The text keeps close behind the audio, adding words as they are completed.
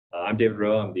I'm David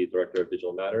Rowe. I'm the Director of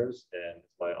Digital Matters, and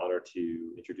it's my honor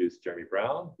to introduce Jeremy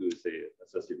Browne, who is an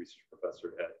Associate Research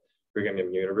Professor at Brigham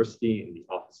Young University in the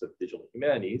Office of Digital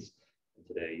Humanities. And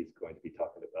today he's going to be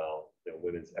talking about the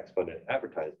Women's Exponent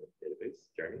Advertisement Database.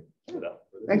 Jeremy, without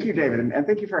further ado. Thank you, David, and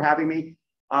thank you for having me.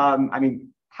 I mean,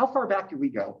 how far back do we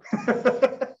go?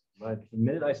 The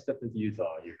minute I stepped into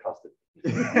Utah, you accosted me.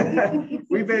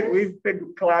 We've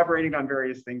been collaborating on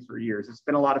various things for years. It's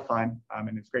been a lot of fun,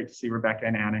 and it's great to see Rebecca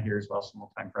and Anna here as well, some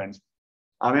old-time friends.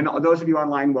 And those of you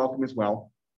online, welcome as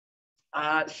well.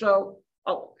 I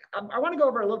want to go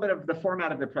over a little bit of the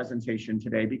format of the presentation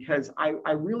today because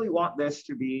I really want this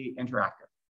to be interactive.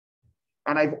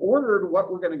 And I've ordered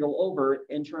what we're going to go over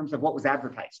in terms of what was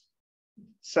advertised.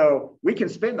 So we can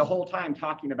spend the whole time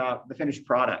talking about the finished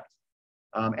product.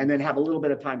 And then have a little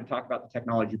bit of time to talk about the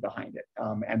technology behind it,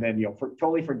 and then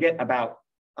totally forget about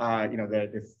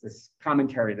this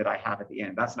commentary that I have at the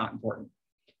end. That's not important.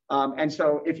 And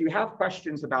so if you have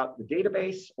questions about the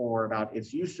database or about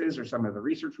its uses or some of the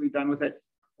research we've done with it,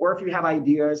 or if you have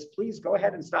ideas, please go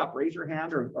ahead and stop, raise your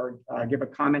hand, or give a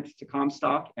comment to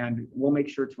Comstock, and we'll make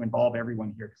sure to involve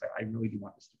everyone here because I really do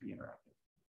want this to be interactive.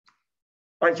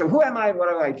 All right, so who am I and what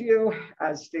do I do?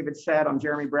 As David said, I'm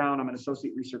Jeremy Browne. I'm an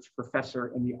associate research professor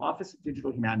in the Office of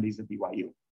Digital Humanities at BYU.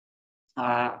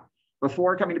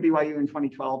 Before coming to BYU in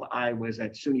 2012, I was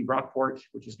at SUNY Brockport,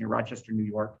 which is near Rochester, New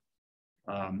York.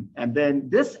 And then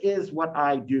this is what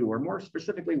I do, or more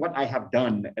specifically, what I have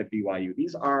done at BYU.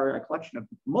 These are a collection of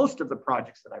most of the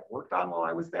projects that I've worked on while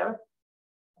I was there.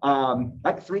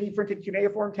 Like 3D printed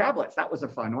cuneiform tablets. That was a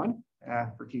fun one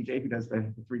for TJ, who does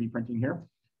the 3D printing here.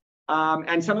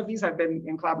 And some of these I've been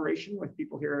in collaboration with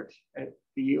people here at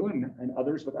BU and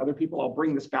others with other people. I'll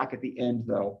bring this back at the end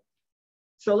though.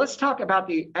 So let's talk about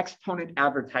the Exponent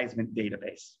Advertisement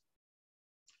Database.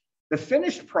 The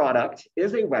finished product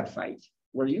is a website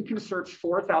where you can search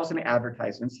 4,000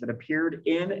 advertisements that appeared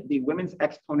in the Women's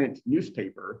Exponent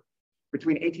newspaper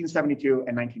between 1872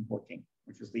 and 1914,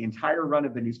 which was the entire run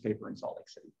of the newspaper in Salt Lake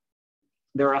City.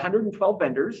 There are 112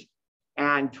 vendors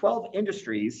and 12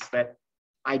 industries that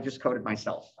I just coded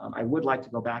myself. I would like to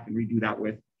go back and redo that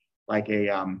with like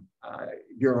a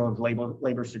Bureau of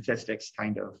Labor Statistics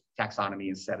kind of taxonomy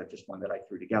instead of just one that I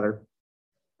threw together.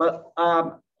 But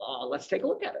let's take a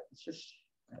look at it. Let's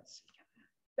see.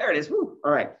 There it is. Woo.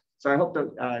 All right. So I hope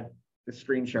the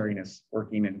screen sharing is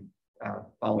working and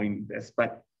following this.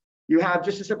 But you have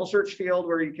just a simple search field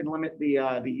where you can limit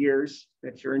the years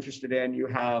that you're interested in. You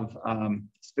have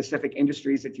specific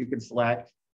industries that you can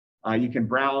select. You can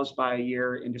browse by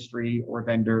year, industry, or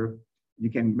vendor.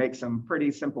 You can make some pretty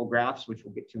simple graphs, which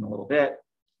we'll get to in a little bit,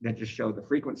 that just show the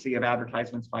frequency of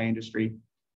advertisements by industry.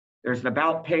 There's an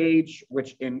About page,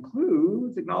 which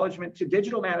includes acknowledgement to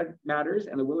Digital Matters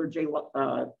and the Willard J.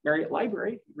 Marriott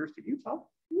Library, University of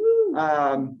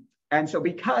Utah. And so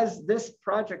because this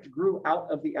project grew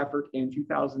out of the effort in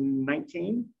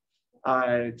 2019,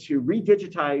 to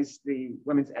redigitize the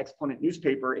Women's Exponent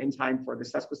newspaper in time for the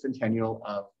sesquicentennial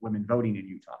of women voting in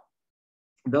Utah.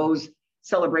 Those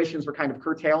celebrations were kind of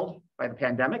curtailed by the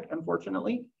pandemic,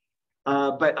 unfortunately.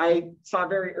 But I saw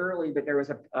very early that there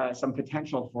was some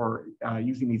potential for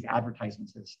using these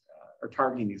advertisements or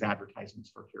targeting these advertisements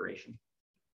for curation.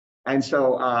 And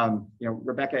so,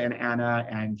 Rebecca and Anna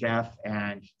and Jeff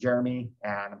and Jeremy,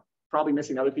 and I'm probably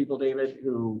missing other people, David,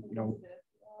 who,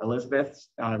 Elizabeth,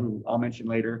 who I'll mention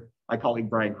later, my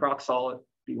colleague Brian Croxall at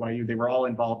BYU, they were all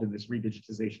involved in this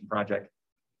redigitization project,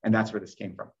 and that's where this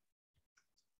came from.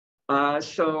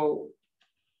 So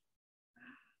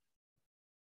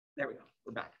there we go,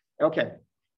 we're back. Okay.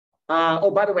 Oh,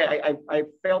 by the way, I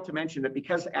failed to mention that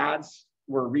because ads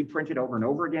were reprinted over and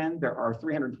over again, there are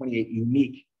 328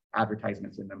 unique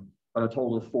advertisements in them, but a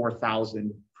total of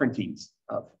 4,000 printings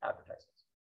of advertisements.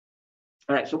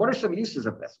 All right, so what are some uses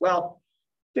of this? Well,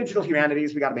 digital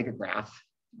humanities, we got to make a graph,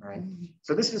 all right?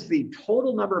 So this is the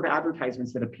total number of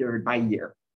advertisements that appeared by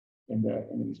year in the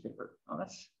newspaper. Oh,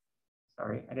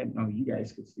 sorry, I didn't know you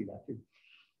guys could see that too.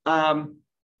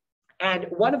 And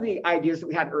one of the ideas that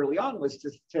we had early on was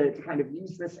to kind of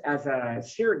use this as a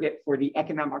surrogate for the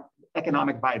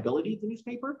economic viability of the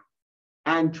newspaper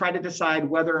and try to decide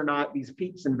whether or not these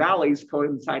peaks and valleys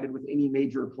coincided with any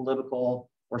major political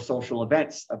or social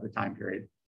events of the time period.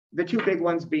 The two big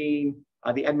ones being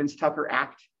the Edmunds-Tucker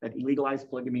Act that illegalized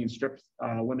polygamy and stripped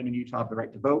women in Utah of the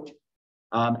right to vote,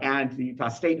 and the Utah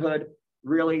statehood.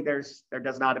 Really, there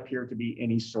does not appear to be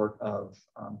any sort of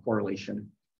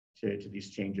correlation to these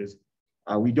changes.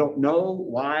 We don't know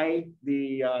why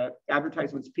the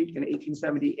advertisements peaked in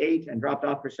 1878 and dropped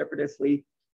off precipitously.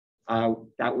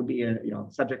 That would be a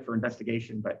subject for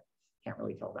investigation, but can't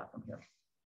really tell that from here.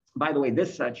 by the way,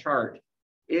 this chart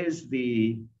is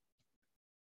the,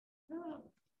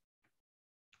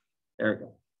 there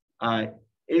we go,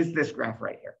 is this graph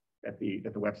right here that the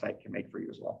website can make for you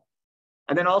as well.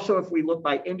 And then also, if we look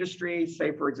by industry,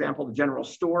 say, for example, the general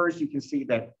stores, you can see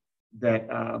that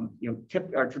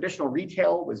traditional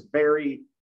retail was very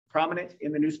prominent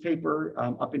in the newspaper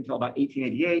up until about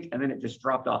 1888, and then it just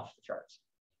dropped off the charts.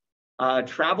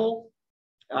 Travel,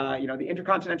 the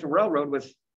Intercontinental Railroad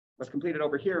was completed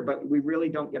over here, but we really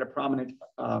don't get a prominent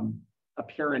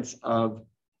appearance of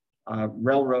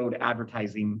railroad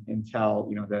advertising until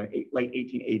the late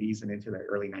 1880s and into the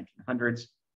early 1900s.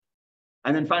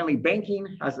 And then finally,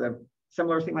 banking has a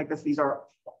similar thing like this. These are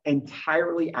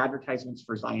entirely advertisements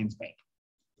for Zions Bank,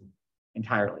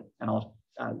 entirely. And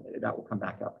that will come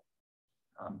back up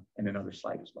in another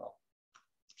slide as well.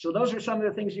 So those are some of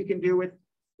the things you can do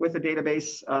with a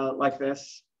database like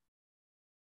this.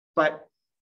 But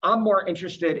I'm more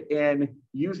interested in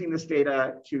using this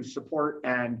data to support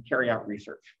and carry out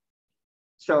research.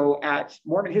 So at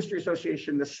Mormon History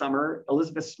Association this summer,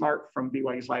 Elizabeth Smart from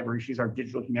BYU's library, she's our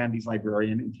digital humanities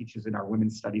librarian and teaches in our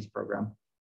women's studies program.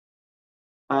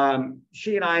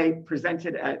 She and I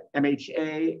presented at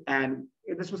MHA, and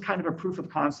this was kind of a proof of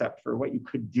concept for what you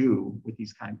could do with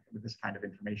this kind of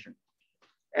information.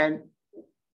 And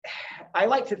I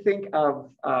like to think of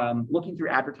looking through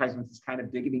advertisements as kind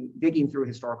of digging through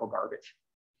historical garbage,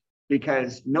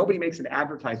 because nobody makes an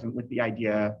advertisement with the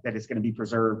idea that it's going to be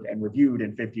preserved and reviewed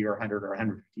in 50 or 100 or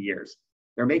 150 years.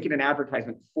 They're making an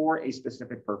advertisement for a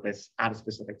specific purpose at a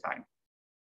specific time.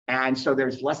 And so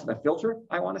there's less of a filter,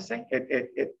 I want to say.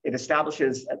 It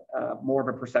establishes more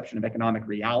of a perception of economic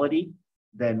reality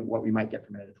than what we might get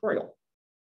from an editorial.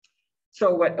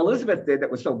 So what Elizabeth did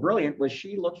that was so brilliant was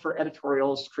she looked for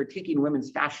editorials critiquing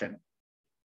women's fashion.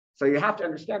 So you have to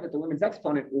understand that the Women's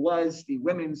Exponent was the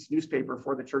women's newspaper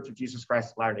for the Church of Jesus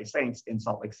Christ of Latter-day Saints in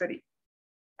Salt Lake City.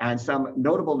 And some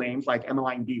notable names like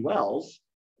Emmeline B. Wells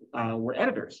were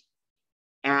editors.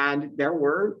 And there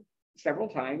were several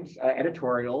times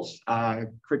editorials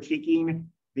critiquing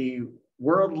the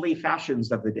worldly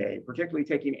fashions of the day, particularly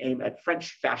taking aim at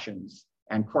French fashions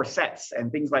and corsets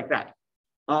and things like that.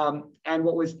 And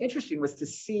what was interesting was to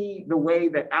see the way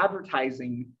that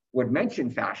advertising would mention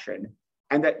fashion,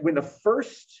 and that when the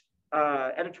first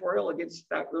editorial against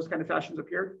those kind of fashions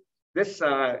appeared, this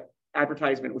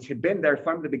advertisement, which had been there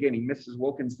from the beginning, Mrs.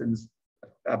 Wilkinson's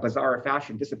Bazaar of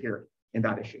Fashion, disappeared in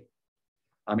that issue.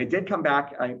 It did come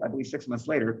back, I believe, 6 months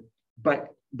later, but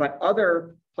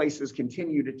other places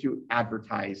continued to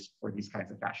advertise for these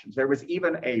kinds of fashions. There was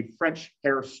even a French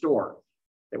hair store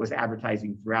that was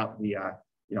advertising throughout the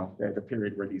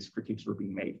period where these critiques were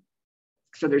being made.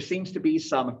 So there seems to be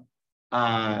some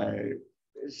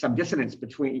dissonance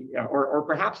between, or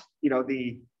perhaps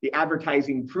the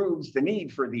advertising proves the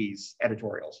need for these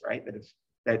editorials, right?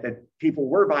 That people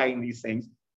were buying these things,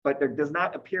 but there does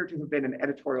not appear to have been an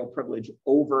editorial privilege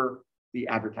over the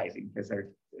advertising, because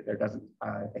there doesn't,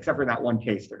 except for that one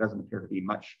case, there doesn't appear to be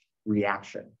much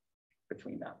reaction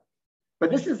between them. But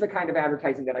this is the kind of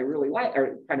advertising that I really like,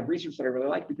 or kind of research that I really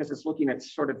like, because it's looking at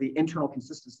sort of the internal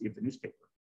consistency of the newspaper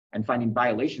and finding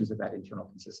violations of that internal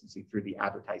consistency through the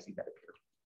advertising that appeared.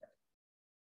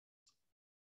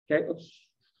 Okay, oops.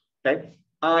 Okay.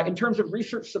 In terms of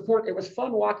research support, it was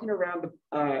fun walking around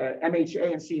the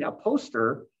MHA and seeing a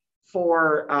poster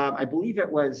for, I believe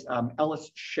it was Ellis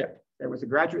Shipp. There was a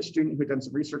graduate student who had done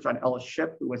some research on Ellis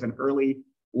Shipp, who was an early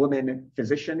woman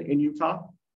physician in Utah.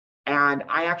 And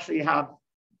I actually have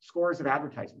scores of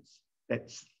advertisements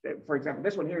that, for example,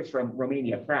 this one here is from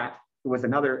Romania Pratt, who was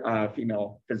another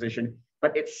female physician,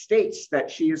 but it states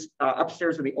that she is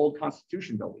upstairs in the old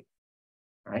Constitution building,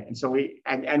 right? And so we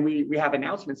have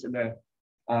announcements in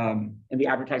the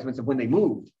advertisements of when they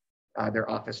moved their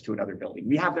office to another building.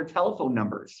 We have their telephone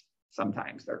numbers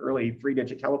sometimes, their early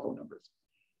 3-digit telephone numbers.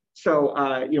 So,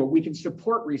 we can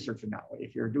support research in that way.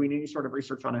 If you're doing any sort of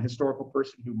research on a historical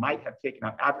person who might have taken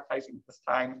up advertising at this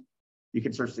time, you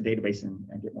can search the database and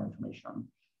get more information on them.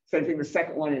 Same thing, the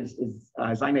second one is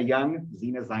Zina Young,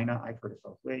 Zina, I've heard it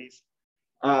both ways.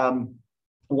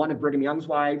 One of Brigham Young's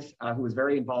wives, who was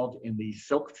very involved in the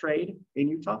silk trade in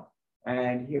Utah.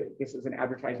 And here, this is an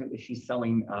advertisement that she's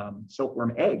selling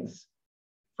silkworm eggs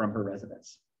from her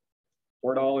residence.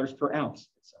 $4 per ounce, it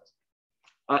says.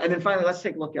 And then finally, let's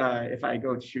take a look, if I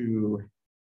go to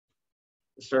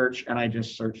search and I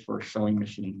just search for sewing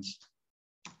machines.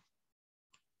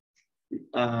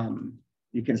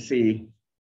 You can see,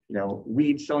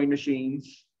 Reed sewing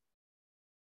machines.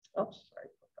 Oops, sorry.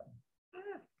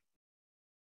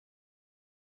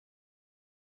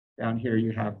 Down here,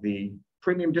 you have the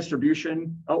premium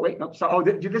distribution. Oh, wait, no. So, oh,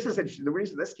 this is interesting. The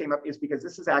reason this came up is because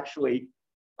this is actually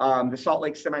the Salt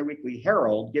Lake Semi-Weekly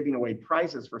Herald giving away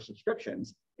prizes for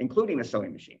subscriptions, including a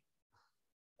sewing machine.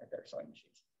 Right there, sewing machines.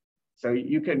 So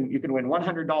you can win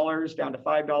 $100 down to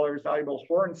 $5 valuable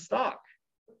horn stock.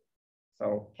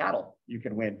 So cattle you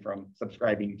can win from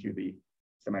subscribing to the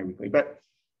Semi-Weekly. But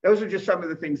those are just some of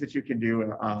the things that you can do,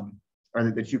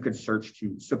 or that you could search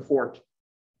to support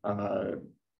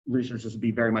research. This would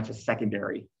be very much a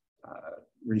secondary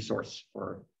resource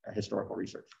for historical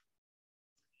research.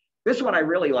 This one I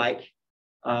really like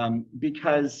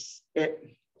because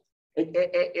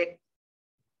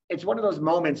it's one of those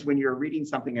moments when you're reading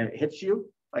something and it hits you,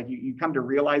 like you come to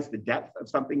realize the depth of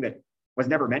something that was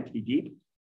never meant to be deep.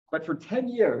 But for 10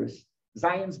 years,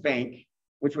 Zions Bank,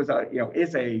 which was I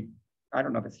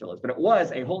don't know if it still is, but it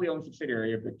was a wholly owned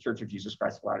subsidiary of the Church of Jesus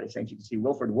Christ of Latter-day Saints. You can see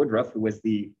Wilford Woodruff, who was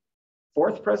the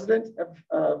 4th president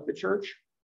of the church,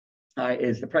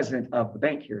 is the president of the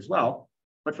bank here as well.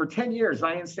 But for 10 years,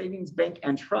 Zion Savings Bank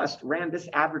and Trust ran this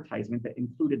advertisement that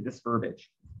included this verbiage.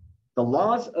 The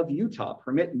laws of Utah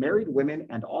permit married women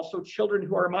and also children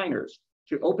who are minors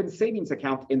to open savings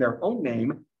account in their own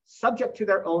name, subject to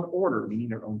their own order, meaning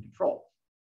their own control.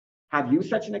 Have you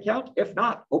such an account? If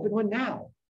not, open one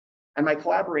now. And my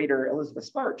collaborator, Elizabeth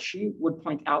Smart, she would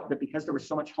point out that because there was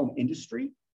so much home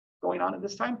industry going on at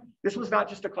this time, this was not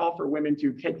just a call for women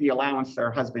to take the allowance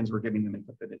their husbands were giving them and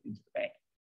put it into the bank.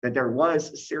 That there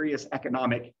was serious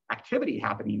economic activity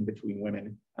happening between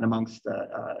women and amongst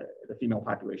the female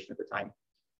population at the time.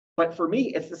 But for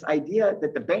me, it's this idea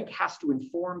that the bank has to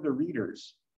inform the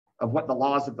readers of what the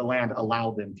laws of the land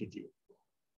allow them to do,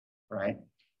 right?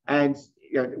 And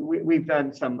we've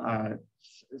done some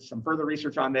further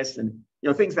research on this, and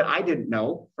things that I didn't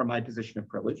know from my position of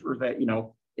privilege were that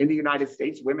in the United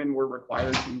States, women were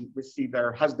required to receive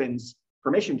their husband's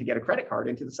permission to get a credit card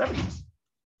into the 70s.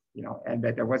 And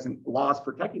that there wasn't laws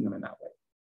protecting them in that way.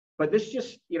 But this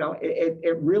just,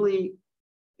 it really,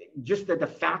 just the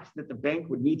fact that the bank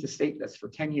would need to state this for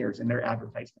 10 years in their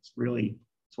advertisements, really,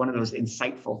 it's one of those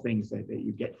insightful things that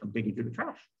you get from digging through the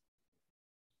trash.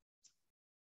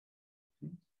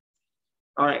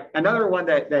 All right, another one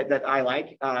that I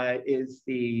like is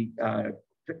the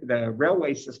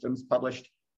railway systems published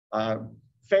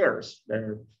fares,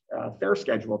 their fare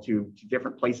schedule to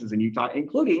different places in Utah,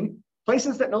 including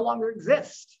places that no longer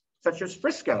exist, such as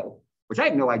Frisco, which I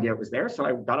had no idea it was there. So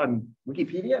I got on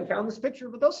Wikipedia and found this picture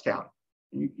of a ghost town.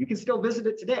 You can still visit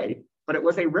it today, but it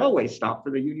was a railway stop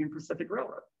for the Union Pacific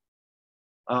Railroad.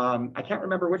 I can't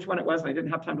remember which one it was, and I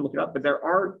didn't have time to look it up, but there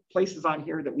are places on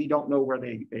here that we don't know where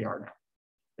they are now.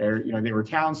 They were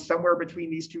towns somewhere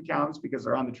between these two towns because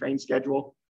they're on the train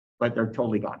schedule, but they're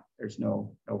totally gone. There's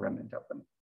no remnant of them.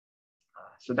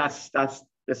 So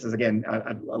this is again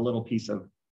a little piece of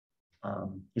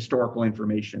historical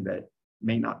information that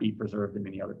may not be preserved in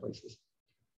many other places.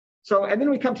 So, and then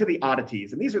we come to the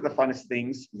oddities, and these are the funnest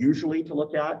things usually to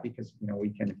look at because we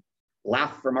can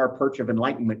laugh from our perch of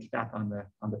enlightenment back on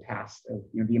the past.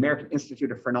 The American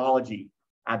Institute of Phrenology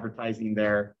advertising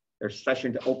their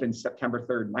session to open September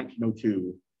 3rd,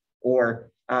 1902,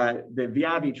 or the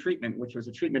Viavi treatment, which was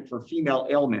a treatment for female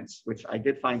ailments, which I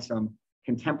did find some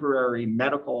contemporary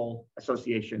medical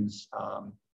associations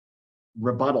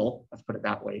rebuttal, let's put it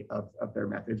that way, of their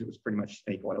methods. It was pretty much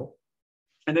snake oil.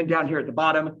 And then down here at the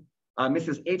bottom,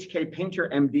 Mrs. H.K. Painter,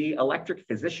 MD, electric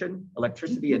physician,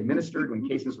 electricity administered when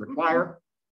cases require.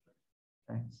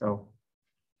 Okay, so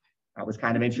that was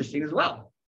kind of interesting as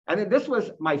well. And then this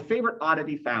was my favorite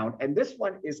oddity found. And this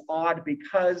one is odd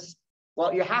because,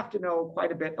 well, you have to know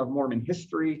quite a bit of Mormon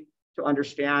history to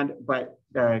understand, but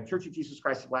the Church of Jesus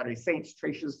Christ of Latter-day Saints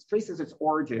traces its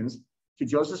origins to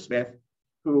Joseph Smith,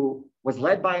 who was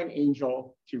led by an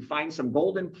angel to find some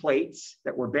golden plates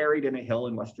that were buried in a hill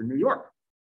in Western New York.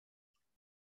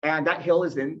 And that hill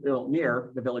is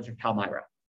near the village of Palmyra.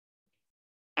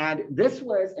 And this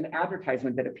was an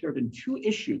advertisement that appeared in 2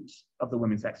 issues of the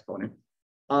Women's Exponent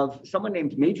of someone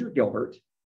named Major Gilbert,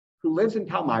 who lives in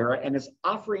Palmyra and is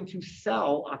offering to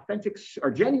sell authentic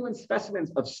or genuine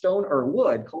specimens of stone or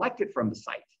wood collected from the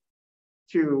site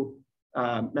to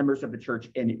members of the church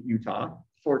in Utah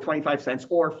for 25 cents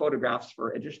or photographs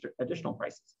for additional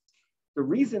prices. The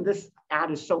reason this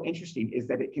ad is so interesting is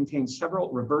that it contains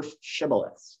several reverse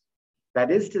shibboleths.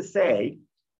 That is to say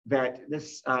that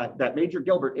that Major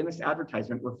Gilbert in this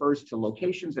advertisement refers to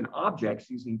locations and objects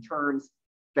using terms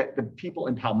that the people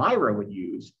in Palmyra would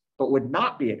use, but would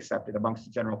not be accepted amongst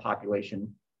the general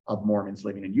population of Mormons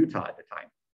living in Utah at the time.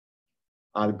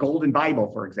 The Golden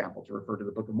Bible, for example, to refer to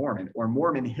the Book of Mormon, or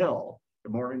Mormon Hill. The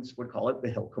Mormons would call it the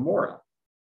Hill Cumorah.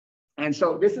 And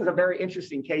so this is a very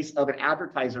interesting case of an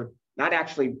advertiser not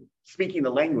actually speaking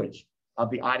the language of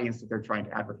the audience that they're trying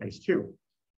to advertise to.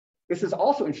 This is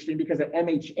also interesting because at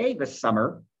MHA this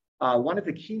summer, one of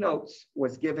the keynotes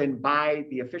was given by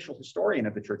the official historian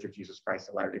of the Church of Jesus Christ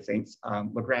of Latter-day Saints,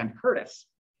 LeGrand Curtis.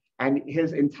 And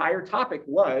his entire topic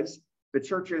was the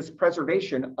church's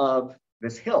preservation of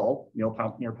this hill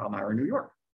near Palmyra, New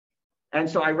York. And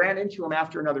so I ran into him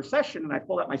after another session and I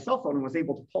pulled out my cell phone and was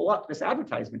able to pull up this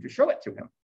advertisement to show it to him.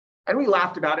 And we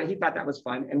laughed about it. He thought that was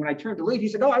fun. And when I turned to leave, he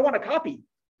said, "No, I want a copy."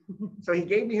 So he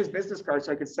gave me his business card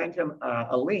so I could send him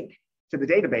a link to the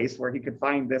database where he could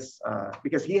find this,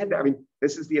 because he had, I mean,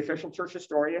 this is the official church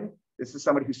historian. This is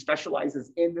somebody who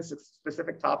specializes in this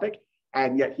specific topic,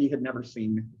 and yet he had never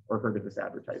seen or heard of this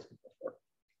advertisement before.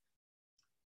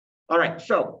 All right,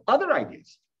 so other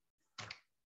ideas.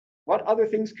 What other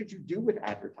things could you do with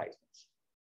advertisements?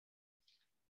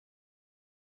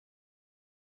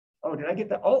 Oh, did I get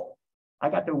the, oh, I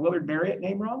got the Willard Marriott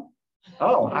name wrong?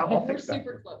 Oh, I'll fix that.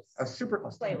 Super close. Super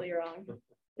close. Slightly wrong.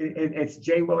 It's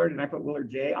J. Willard, and I put Willard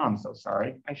J. Oh, I'm so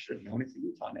sorry. I should have known it's a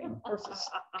Utah name. Of course, it's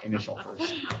initial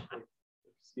first.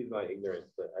 Excuse my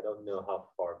ignorance, but I don't know how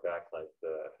far back like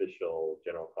the official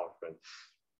general conference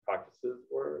practices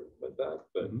were with that,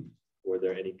 but were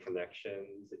there any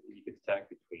connections that you could detect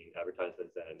between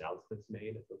advertisements and announcements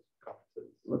made at those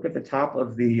conferences? Look at the top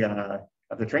of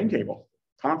the train table.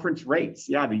 Conference rates.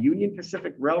 Yeah, the Union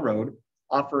Pacific Railroad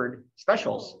offered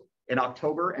specials in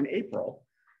October and April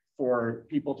for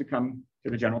people to come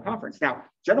to the general conference. Now,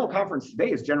 general conference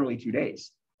today is generally 2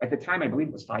 days. At the time, I believe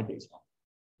it was 5 days long.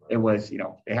 It was,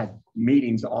 they had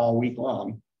meetings all week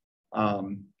long.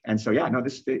 And so, yeah, no,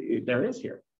 there is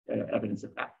here evidence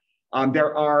of that.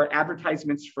 There are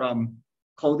advertisements from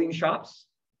clothing shops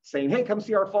saying, "Hey, come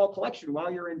see our fall collection while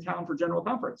you're in town for general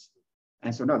conference."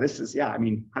 And so, no, this is, yeah, I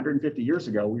mean, 150 years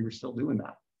ago, we were still doing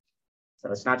that. So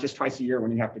it's not just twice a year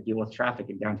when you have to deal with traffic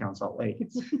in downtown Salt Lake.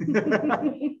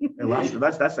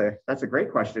 That's a great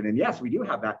question. And yes, we do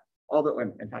have that. Although,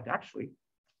 in fact, actually,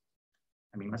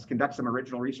 I mean, let's conduct some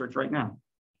original research right now.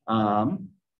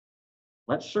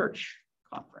 Let's search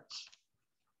conference.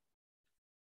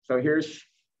 So here's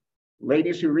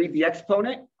ladies who read the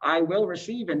Exponent. I will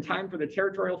receive in time for the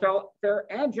Territorial Fair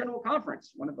and General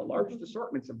Conference, one of the largest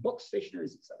assortments of books,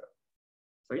 stationaries, etc.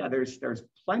 So yeah, there's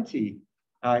plenty.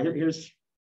 Here's,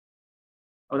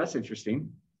 oh, that's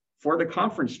interesting. For the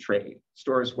conference trade,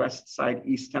 stores West Side,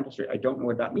 East Temple Street. I don't know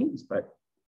what that means, but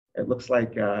it looks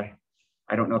like, I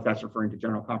don't know if that's referring to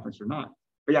general conference or not.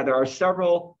 But yeah, there are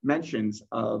several mentions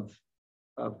of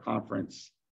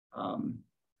conference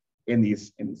in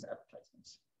these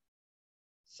advertisements.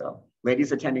 So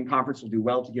ladies attending conference will do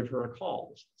well to give her a call,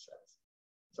 this says.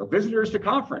 So visitors to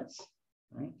conference,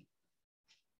 right?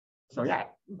 So yeah.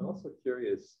 I'm also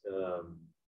curious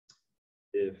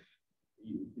if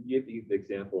you gave the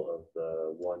example of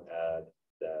the one ad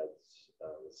that's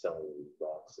selling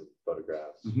rocks and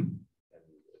photographs, and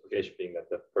the implication being that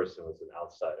the person was an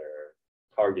outsider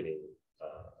targeting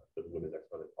the Women's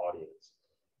Exponent audience.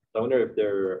 So I wonder if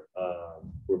there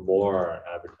were more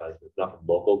advertisements, not from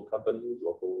local companies,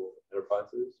 local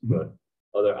enterprises, but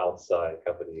other outside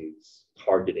companies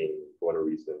targeting, for whatever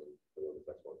reason, the Women's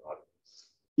Exponent audience.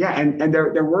 Yeah, and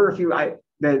there were a few.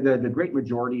 The great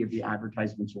majority of the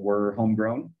advertisements were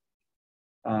homegrown,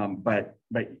 but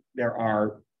there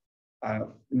are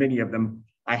many of them.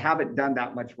 I haven't done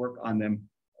that much work on them.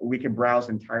 We can browse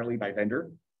entirely by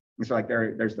vendor. So like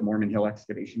there's the Mormon Hill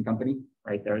Excavation Company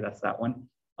right there. That's that one.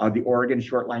 The Oregon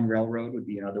Short Line Railroad would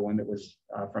be another one that was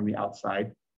from the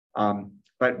outside.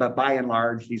 But by and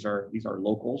large, these are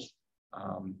locals.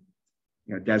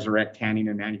 Deseret Tanning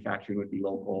and Manufacturing would be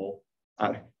local.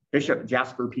 Bishop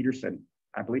Jasper Peterson,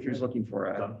 I believe he was looking for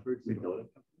a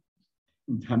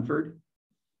Dunford,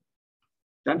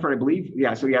 I believe.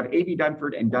 Yeah, so we have A.B.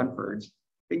 Dunford and Dunford's.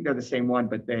 I think they're the same one,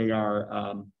 but they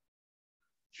are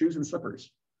shoes and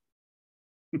slippers.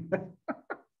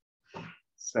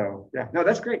 So yeah, no,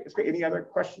 that's great. That's great. Any other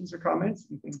questions or comments?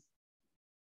 Anything?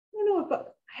 I don't know if I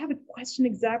have a question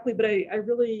exactly, but I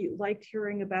really liked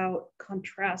hearing about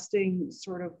contrasting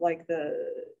sort of like the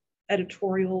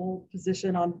editorial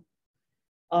position on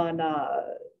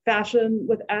fashion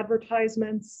with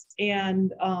advertisements.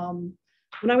 And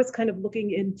when I was kind of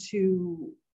looking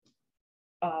into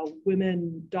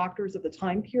women doctors of the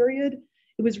time period,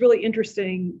 it was really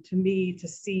interesting to me to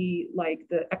see like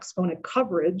the Exponent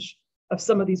coverage of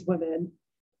some of these women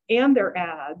and their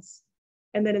ads,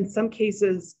 and then in some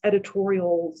cases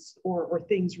editorials or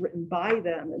things written by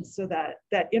them. And so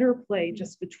that interplay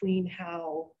just between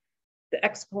how the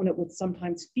Exponent would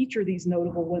sometimes feature these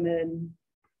notable women,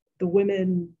 the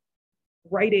women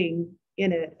writing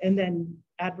in it and then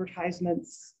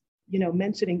advertisements,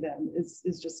 mentioning them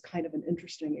is just kind of an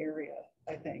interesting area,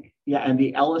 I think. Yeah, and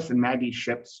the Ellis and Maggie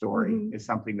Ship story is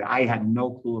something that I had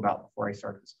no clue about before I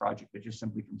started this project, but just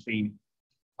simply from seeing,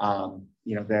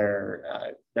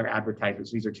 their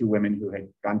advertisements. These are two women who had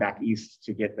gone back east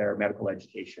to get their medical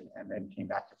education and then came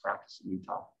back to practice in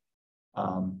Utah.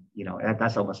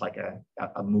 That's almost like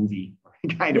a movie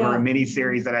kind of, or a mini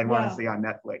series that I'd want to see on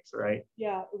Netflix, right?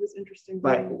 Yeah, it was interesting.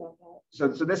 But about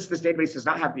that. so this database does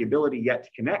not have the ability yet to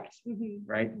connect,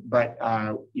 right? But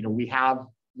we have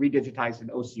redigitized an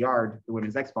OCR, the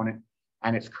Women's Exponent,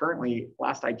 and it's currently,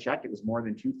 last I checked, it was more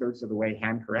than 2/3 of the way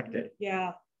hand corrected.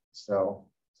 Yeah. So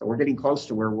we're getting close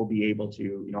to where we'll be able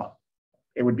to,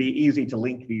 it would be easy to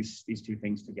link these two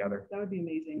things together. That would be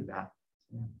amazing. Do that.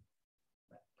 Yeah.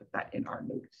 Put that in our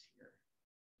notes here.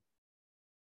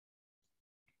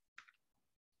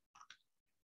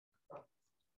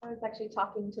 I was actually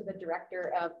talking to the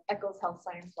director of Eccles Health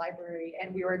Science Library,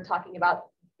 and we were talking about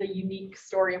the unique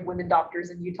story of women doctors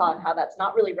in Utah and how that's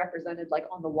not really represented like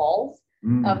on the walls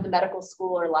of the medical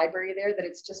school or library there, that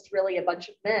it's just really a bunch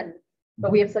of men.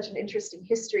 But we have such an interesting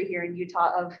history here in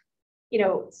Utah of,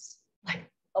 like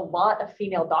a lot of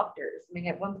female doctors. I mean,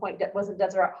 at one point, wasn't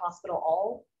Deseret Hospital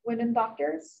all women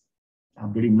doctors?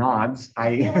 I'm getting nods.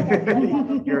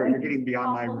 You're getting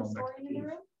beyond my realm.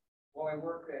 Well, I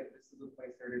work at, this is the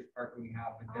place, Heritage Park, and we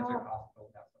have the Desert Hospital,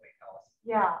 that's what they tell us.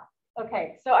 Yeah.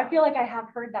 Okay. So I feel like I have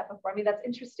heard that before. I mean, that's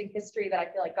interesting history that I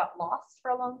feel like got lost for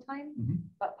a long time,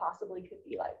 but possibly could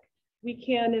be like. We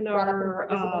can in our,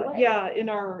 in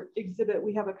our exhibit,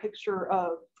 we have a picture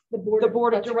of the board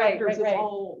of directors is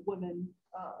all women.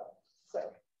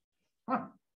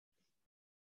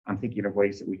 I'm thinking of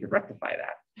ways that we could rectify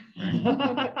that.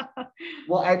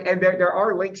 Well, and there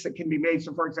are links that can be made.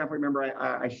 So for example, remember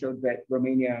I showed that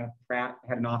Romania Pratt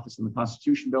had an office in the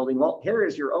Constitution building. Well, here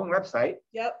is your own website.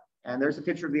 Yep. And there's a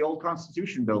picture of the old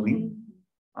Constitution building.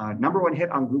 #1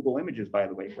 hit on Google Images, by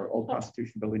the way, for old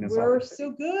Constitution building. We're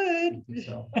so good.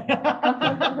 So.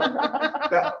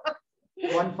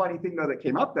 One funny thing though that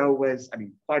came up though was,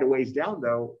 quite a ways down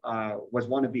though, was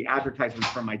one of the advertisements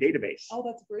from my database. Oh,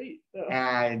 that's great.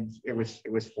 And it was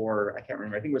for, I can't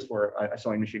remember, I think it was for a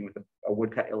sewing machine with a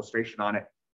woodcut illustration on it,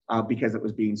 because it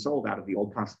was being sold out of the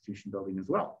old Constitution building as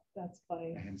well. That's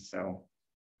funny. And so,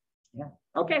 yeah.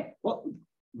 Okay, well,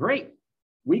 great.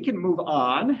 We can move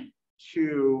on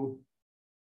to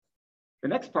the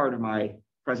next part of my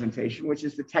presentation, which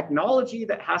is the technology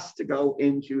that has to go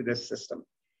into this system.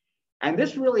 And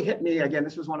this really hit me, again,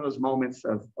 this was one of those moments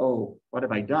of, oh, what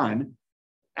have I done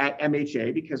at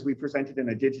MHA, because we presented in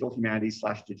a digital humanities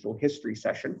 / digital history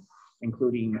session,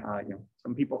 including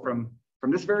some people from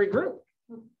this very group.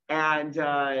 And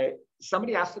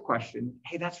somebody asked the question,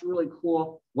 hey, that's really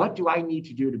cool. What do I need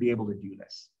to do to be able to do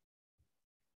this?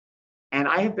 And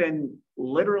I have been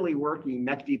literally working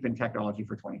neck deep in technology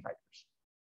for 25 years,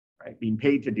 right? Being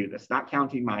paid to do this, not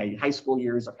counting my high school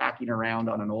years of hacking around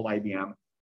on an old IBM.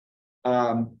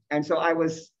 And so I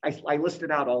listed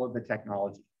out all of the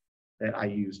technology that I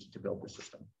used to build the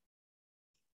system.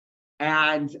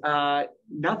 And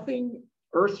nothing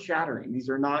earth-shattering. These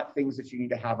are not things that you need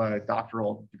to have a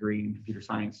doctoral degree in computer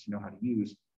science to know how to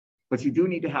use, but you do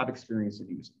need to have experience in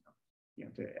using them.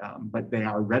 But they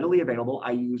are readily available.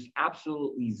 I used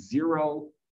absolutely zero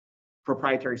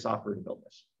proprietary software to build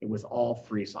this. It was all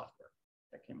free software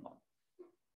that came along.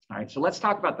 All right, so let's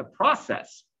talk about the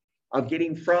process of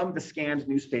getting from the scanned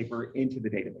newspaper into the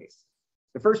database.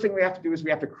 The first thing we have to do is we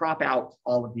have to crop out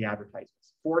all of the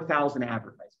advertisements, 4,000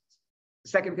 advertisements. The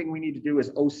second thing we need to do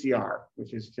is OCR,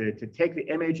 which is to take the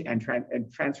image and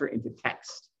transfer it into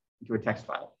text, into a text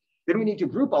file. Then we need to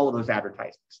group all of those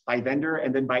advertisements by vendor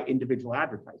and then by individual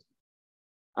advertisement.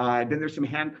 Then there's some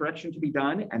hand correction to be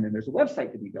done, and then there's a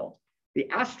website to be built. The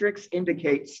asterisks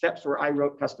indicate steps where I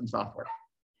wrote custom software.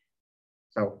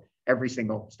 So every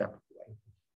single step of the way.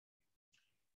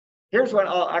 Here's what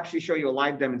I'll actually show you a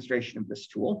live demonstration of this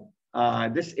tool.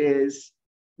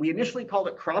 We initially called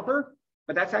it Cropper,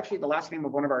 but that's actually the last name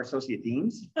of one of our associate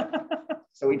deans.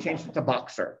 So we changed it to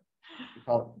Boxer. We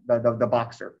call it the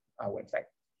Boxer website.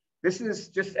 This is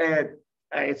just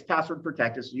it's password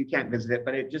protected, so you can't visit it,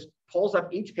 but it just pulls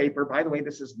up each paper. By the way,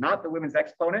 this is not the Women's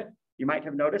Exponent. You might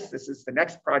have noticed this is the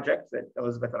next project that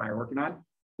Elizabeth and I are working on,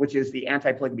 which is the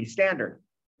anti-polygamy standard,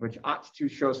 which ought to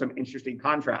show some interesting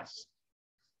contrasts.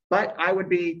 But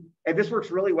and this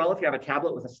works really well if you have a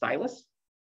tablet with a stylus,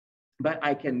 but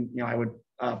I can, I would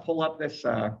pull up this,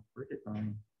 there it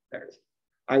is.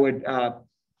 I would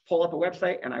pull up a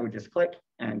website and I would just click,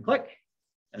 and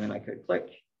then I could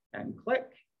click and click,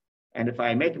 And if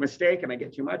I make a mistake and I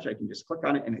get too much, I can just click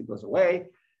on it and it goes away.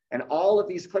 And all of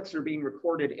these clicks are being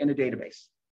recorded in a database.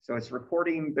 So it's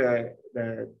recording the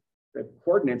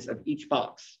coordinates of each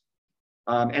box.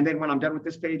 And then when I'm done with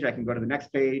this page, I can go to the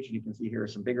next page, and you can see here are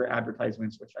some bigger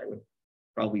advertisements, which I would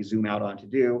probably zoom out on to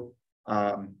do.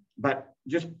 But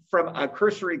just from a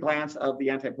cursory glance of the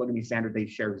anti-polygamy standard, they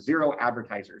share 0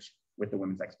 advertisers with the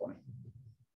Women's Exponent.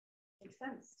 Makes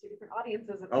sense. 2 different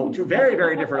audiences. Oh, 2 very,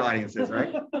 very different audiences,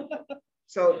 right?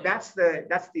 So that's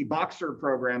the Boxer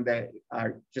program, that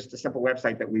just a simple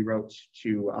website that we wrote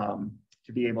to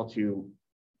be able to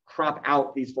crop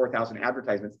out these 4,000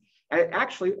 advertisements. And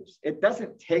it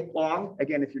doesn't take long.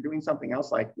 Again, if you're doing something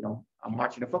else, like, I'm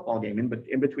watching a football game, but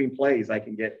in between plays, I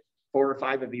can get 4 or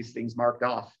 5 of these things marked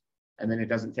off, and then it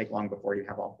doesn't take long before you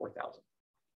have all 4,000.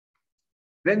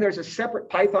 Then there's a separate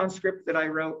Python script that I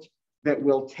wrote that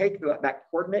will take that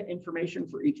coordinate information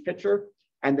for each picture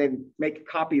and then make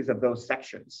copies of those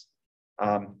sections.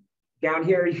 Down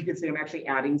here, you can see I'm actually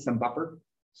adding some buffer.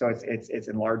 So it's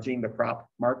enlarging the crop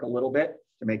mark a little bit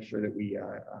to make sure that we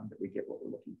get what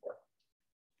we're looking for.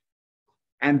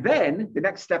 And then the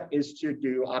next step is to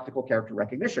do optical character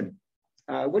recognition.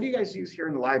 What do you guys use here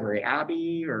in the library?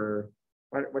 Abby, or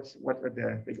what are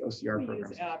the big OCR programs?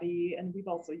 We use Abby, and we've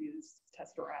also used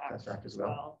Tesseract as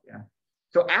well. Yeah.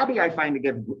 So Abby, I find to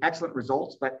give excellent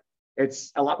results, but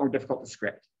it's a lot more difficult to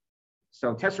script.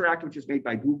 So Tesseract, which is made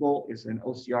by Google, is an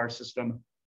OCR system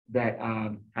that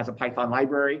has a Python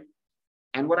library.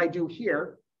 And what I do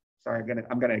here, sorry,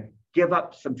 I'm gonna give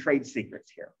up some trade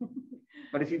secrets here.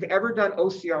 But if you've ever done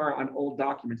OCR on old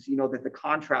documents, you know that the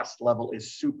contrast level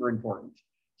is super important.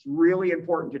 It's really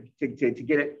important to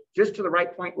get it just to the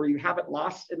right point where you haven't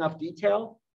lost enough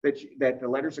detail that the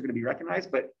letters are going to be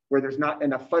recognized, but where there's not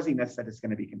enough fuzziness that it's going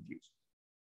to be confused.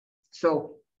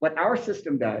 So what our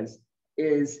system does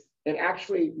is it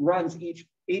actually runs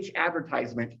each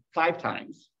advertisement 5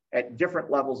 times at different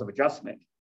levels of adjustment.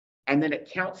 And then it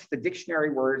counts the dictionary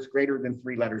words greater than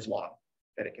 3 letters long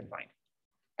that it can find.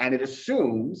 And it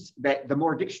assumes that the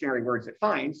more dictionary words it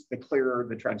finds, the clearer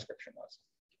the transcription was.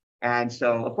 And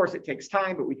so, of course, it takes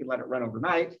time, but we can let it run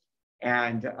overnight.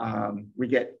 And we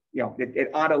get,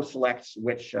 it auto selects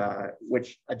which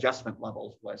adjustment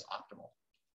levels was optimal.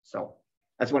 So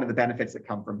that's one of the benefits that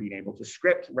come from being able to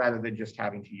script rather than just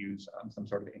having to use some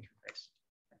sort of interface.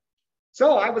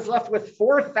 So I was left with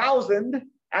 4,000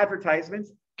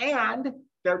 advertisements and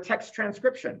their text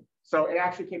transcription. So it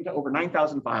actually came to over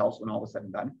 9,000 files when all was said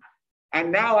and done.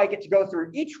 And now I get to go through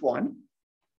each one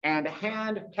and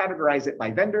hand categorize it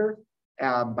by vendor,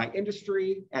 by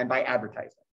industry, and by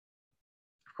advertisement.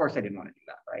 Of course, I didn't want to do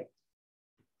that, right?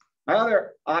 My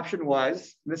other option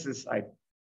was, I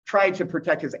tried to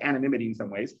protect his anonymity in some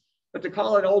ways, but to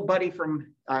call an old buddy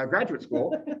from graduate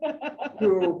school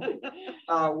who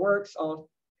works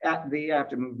at the, I have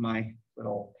to move my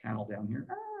little panel down here.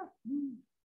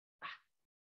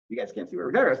 You guys can't see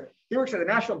where there is. He works at the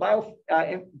National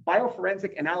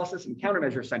Bioforensic Analysis and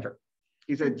Countermeasure Center.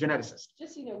 He's a geneticist.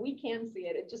 Just so you know, we can see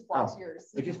it. It just blocks yours.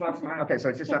 It just blocks mine. Okay, so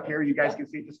it's just up here. You guys can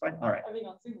see it just fine. All right. I mean,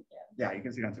 on Zoom, we can. Yeah, you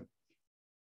can see it on Zoom.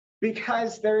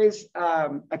 Because there is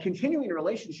a continuing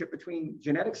relationship between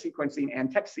genetic sequencing and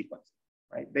text sequencing,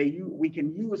 right? We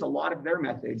can use a lot of their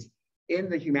methods in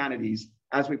the humanities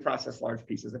as we process large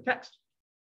pieces of text.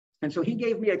 And so he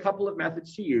gave me a couple of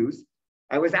methods to use.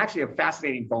 It was actually a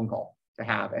fascinating phone call to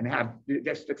have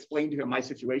just explain to him my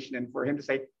situation and for him to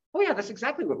say, oh yeah, that's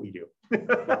exactly what we do.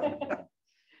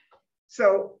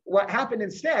 So what happened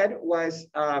instead was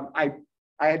I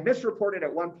had misreported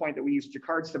at one point that we used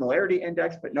Jacquard similarity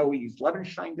index, but no, we used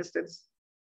Levenshtein distance.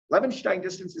 Levenshtein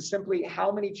distance is simply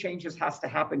how many changes has to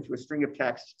happen to a string of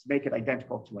text to make it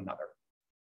identical to another,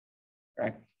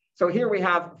 right? So here we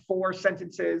have 4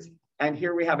 sentences, and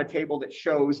here we have a table that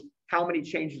shows how many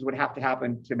changes would have to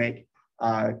happen to make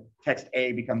text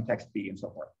A become text B and so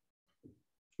forth.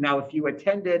 Now, if you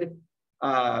attended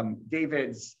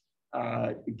David's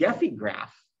Gephi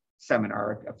graph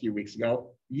seminar a few weeks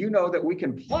ago, you know that we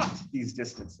can plot these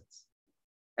distances.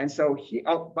 And so,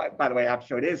 by the way, I have to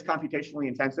show it is computationally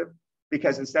intensive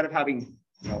because instead of having,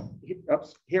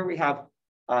 here we have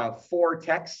 4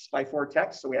 texts by 4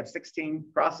 texts, so we have 16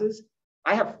 crosses.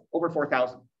 I have over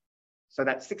 4,000. So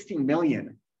that's 16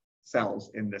 million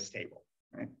cells in this table,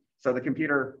 right? So the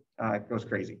computer goes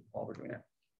crazy while we're doing that.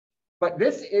 But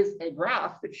this is a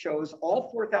graph that shows all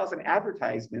 4,000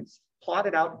 advertisements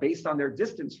plotted out based on their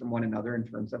distance from one another in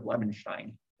terms of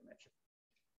Levenshtein dimension.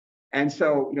 And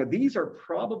so, these are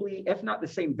probably, if not the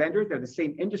same vendor, they're the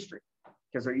same industry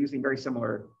because they're using very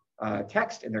similar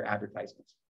text in their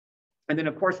advertisements. And then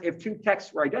of course, if two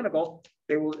texts were identical,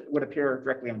 they would appear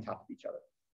directly on top of each other.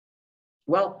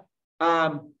 Well,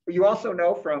 you also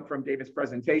know from David's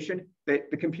presentation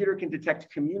that the computer can detect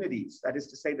communities. That is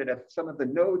to say that if some of the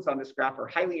nodes on this graph are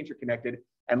highly interconnected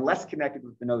and less connected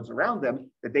with the nodes around them,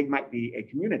 that they might be a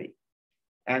community.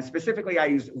 And specifically, I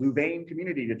use Louvain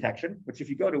community detection, which if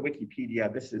you go to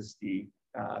Wikipedia, this is the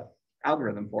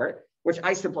algorithm for it, which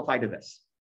I simplify to this.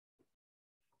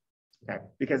 Okay,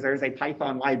 because there's a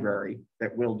Python library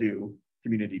that will do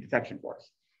community detection for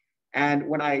us. And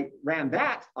when I ran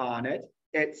that on it,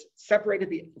 it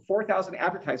separated the 4,000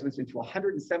 advertisements into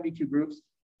 172 groups,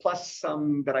 plus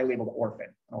some that I labeled orphan.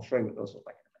 And I'll show you what those look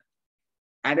like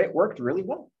in a minute. And it worked really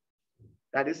well.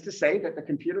 That is to say that the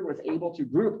computer was able to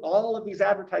group all of these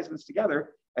advertisements together,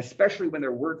 especially when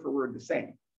they're word for word the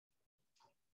same.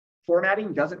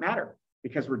 Formatting doesn't matter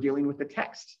because we're dealing with the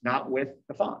text, not with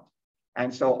the font.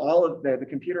 And so all of the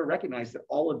computer recognized that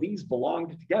all of these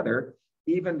belonged together,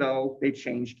 even though they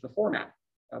changed the format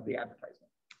of the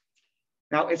advertisement.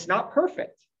 Now, it's not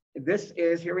perfect. This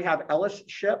is, here we have Ellis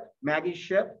ship, Maggie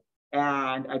ship,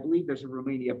 and I believe there's a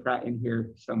Romania Pratt in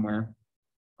here somewhere.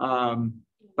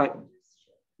 But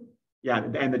yeah,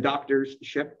 and the doctor's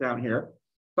ship down here.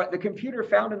 But the computer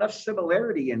found enough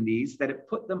similarity in these that it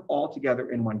put them all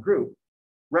together in one group,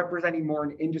 representing more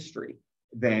an industry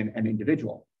than an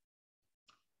individual.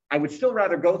 I would still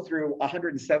rather go through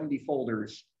 170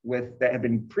 folders that have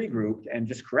been pre-grouped and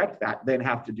just correct that than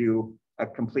have to do a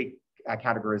complete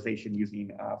categorization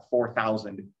using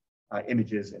 4,000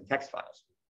 images and text files.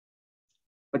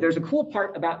 But there's a cool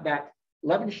part about that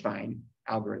Levenstein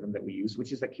algorithm that we use,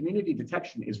 which is that community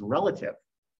detection is relative.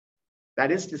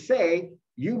 That is to say,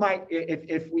 you might,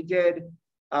 if we did,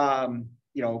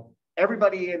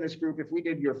 everybody in this group, if we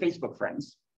did your Facebook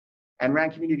friends and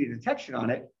ran community detection on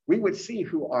it, we would see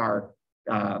who are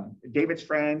David's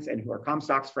friends and who are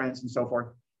Comstock's friends and so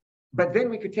forth. But then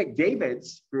we could take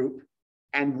David's group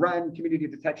and run community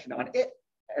detection on it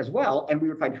as well. And we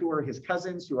would find who are his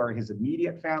cousins, who are his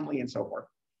immediate family, and so forth.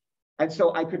 And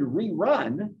so I could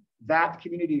rerun that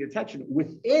community detection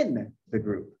within the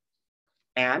group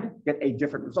and get a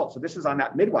different result. So this is on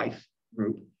that midwife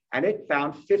group, and it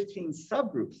found 15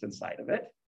 subgroups inside of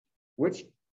it, which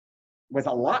was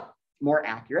a lot more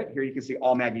accurate. Here you can see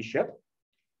all Maggie ship.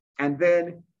 And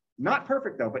then, not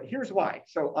perfect though, but here's why.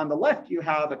 So on the left, you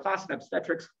have a class in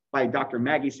obstetrics by Dr.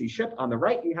 Maggie C. Ship. On the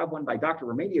right, you have one by Dr.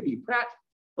 Romania B. Pratt.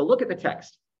 But look at the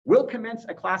text. Will commence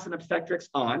a class in obstetrics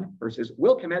on versus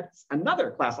will commence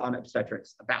another class on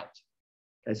obstetrics about.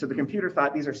 Okay, so the computer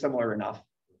thought these are similar enough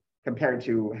compared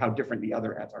to how different the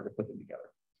other ads are to put them together.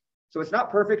 So it's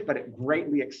not perfect, but it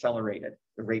greatly accelerated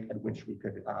the rate at which we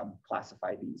could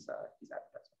classify these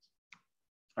advertisements.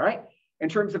 All right. In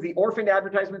terms of the orphaned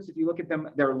advertisements, if you look at them,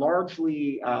 they're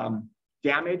largely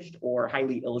damaged or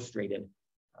highly illustrated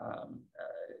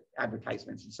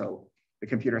advertisements. And so the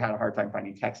computer had a hard time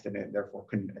finding text in it and therefore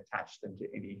couldn't attach them to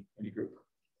any group.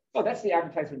 Oh, that's the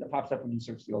advertisement that pops up when you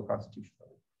search the old Constitution.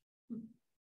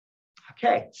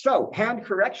 Okay, so hand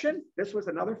correction. This was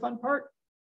another fun part.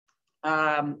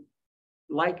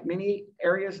 Like many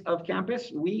areas of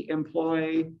campus, we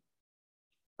employ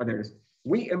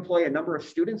a number of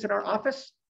students in our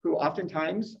office who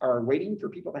oftentimes are waiting for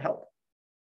people to help.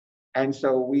 And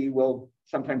so we will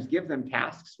sometimes give them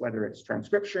tasks, whether it's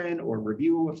transcription or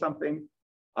review of something,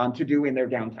 to do in their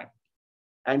downtime.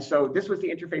 And so this was the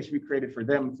interface we created for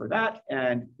them for that.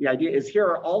 And the idea is here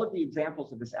are all of the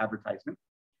examples of this advertisement.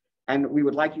 And we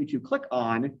would like you to click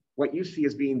on what you see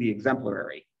as being the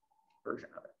exemplary version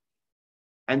of it.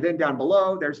 And then down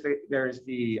below, there's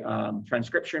the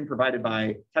transcription provided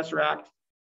by Tesseract.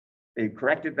 They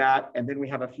corrected that. And then we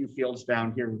have a few fields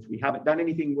down here, which we haven't done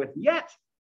anything with yet,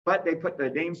 but they put the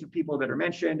names of people that are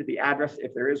mentioned, the address,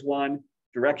 if there is one,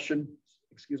 direction,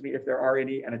 if there are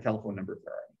any, and a telephone number if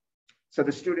there are any. So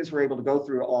the students were able to go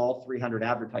through all 300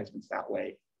 advertisements that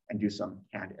way and do some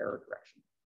hand error correction.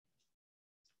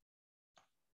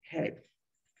 Okay.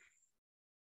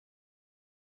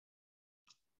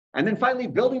 And then finally,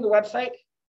 building the website.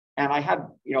 And I had,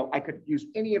 I could use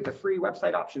any of the free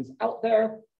website options out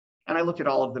there. And I looked at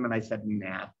all of them and I said,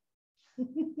 nah,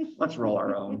 let's roll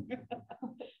our own.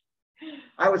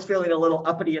 I was feeling a little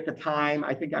uppity at the time.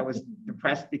 I think I was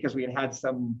depressed because we had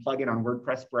some plugin on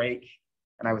WordPress break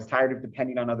and I was tired of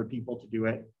depending on other people to do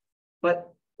it.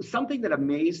 But something that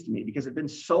amazed me, because it had been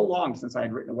so long since I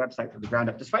had written a website from the ground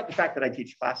up, despite the fact that I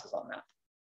teach classes on that,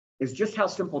 is just how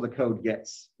simple the code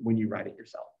gets when you write it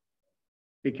yourself.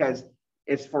 Because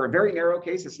it's for a very narrow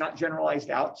case, it's not generalized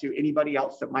out to anybody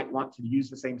else that might want to use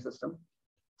the same system.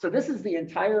 So this is the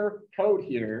entire code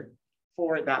here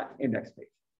for that index page.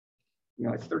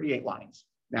 it's 38 lines.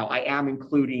 Now I am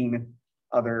including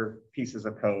other pieces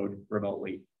of code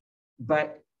remotely,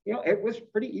 but it was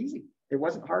pretty easy. It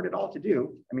wasn't hard at all to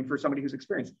do. I mean, for somebody who's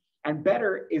experienced. And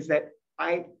better is that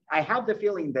I have the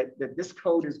feeling that this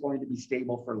code is going to be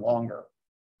stable for longer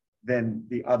than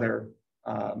the other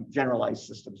generalized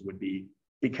systems would be,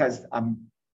 because I'm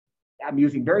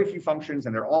using very few functions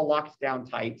and they're all locked down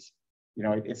tight.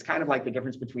 It's kind of like the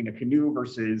difference between a canoe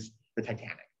versus the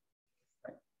Titanic.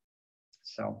 Right?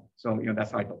 So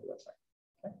that's how I built the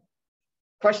website. Okay.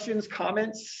 Questions,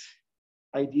 comments,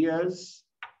 ideas,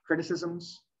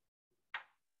 criticisms?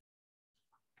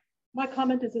 My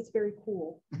comment is it's very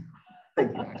cool.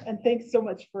 Thank you. And thanks so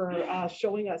much for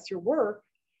showing us your work.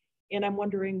 And I'm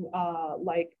wondering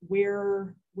like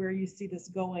where you see this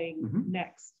going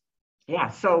next. Yeah,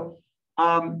 so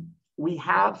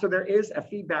there is a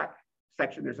feedback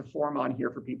section. There's a form on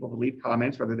here for people to leave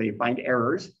comments, whether they find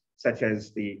errors, such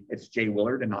as it's J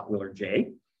Willard and not Willard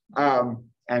J.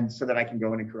 And so that I can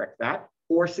go in and correct that,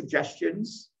 or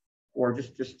suggestions, or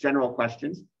just general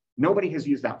questions. Nobody has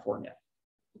used that form yet.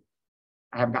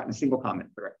 I haven't gotten a single comment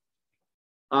for it.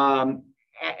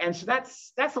 And so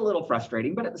that's a little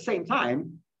frustrating, but at the same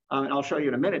time, and I'll show you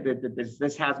in a minute that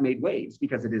this has made waves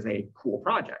because it is a cool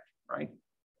project, right?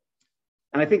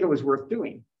 And I think it was worth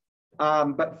doing.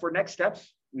 But for next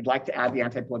steps, we'd like to add the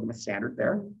anti-polygamous standard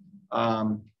there,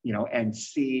 and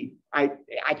see, I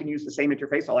can use the same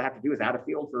interface. All I have to do is add a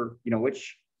field for,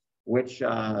 which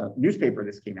newspaper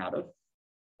this came out of.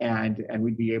 And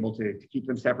we'd be able to keep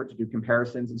them separate, to do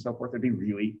comparisons and so forth. It'd be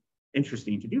really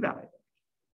interesting to do that, I think.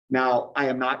 Now, I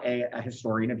am not a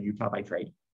historian of Utah by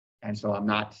trade. And so I'm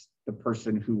not the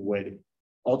person who would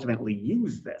ultimately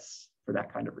use this for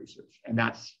that kind of research. And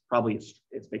that's probably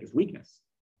its biggest weakness.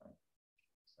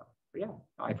 So, but yeah,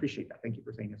 I appreciate that. Thank you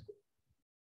for saying this.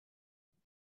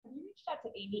 Have you reached out to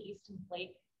Amy Easton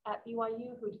Flake at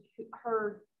BYU, who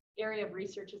her area of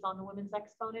research is on the women's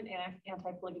exponent and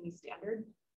anti-polygamy standard?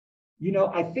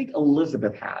 I think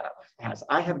Elizabeth has.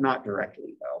 I have not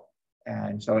directly, though.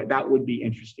 And so that would be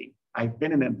interesting. I've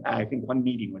been in, I think, one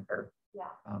meeting with her. Yeah.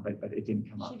 But it didn't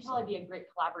come up. She'd probably be a great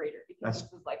collaborator, because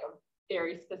this is like a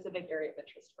very specific area of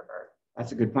interest for her.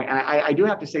 That's a good point. And I do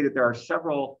have to say that there are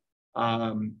several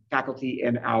faculty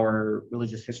in our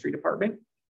religious history department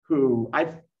who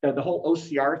the whole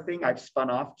OCR thing I've spun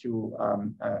off to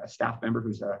a staff member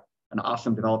who's an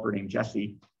awesome developer named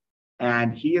Jesse.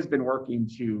 And he has been working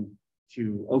to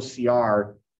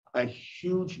OCR a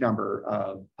huge number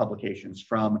of publications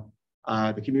from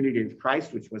the Community of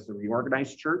Christ, which was the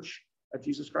reorganized church of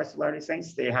Jesus Christ of Latter-day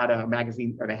Saints. They had a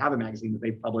magazine, or they have a magazine that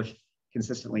they've published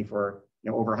consistently for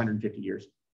over 150 years.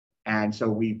 And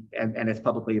so and it's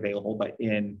publicly available, but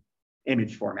in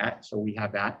image format. So we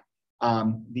have that.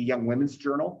 The Young Women's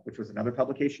Journal, which was another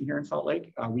publication here in Salt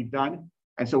Lake, we've done.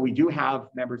 And so we do have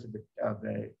members of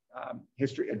the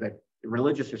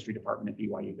religious history department at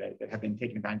BYU that have been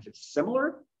taking advantage of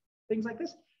similar things like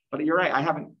this. But you're right, I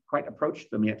haven't quite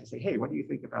approached them yet to say, hey, what do you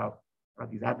think about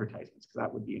these advertisements? Because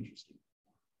that would be interesting.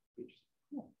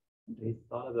 They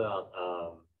thought about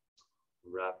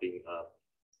wrapping up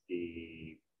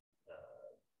the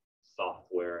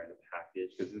software in a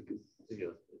package, because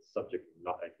it's subject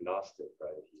not agnostic,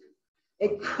 right?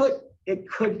 It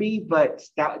could be, but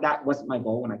that wasn't my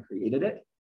goal when I created it.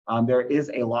 There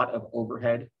is a lot of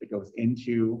overhead that goes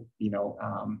into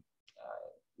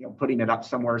putting it up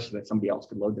somewhere so that somebody else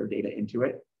could load their data into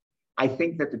it. I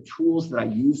think that the tools that I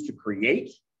use to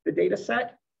create the data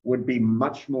set would be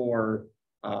much more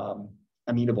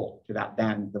amenable to that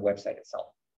than the website itself.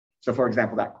 So for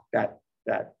example,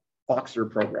 that Boxer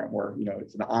program where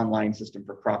it's an online system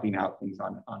for cropping out things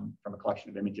from a collection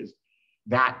of images,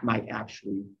 that might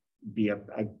actually be a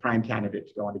prime candidate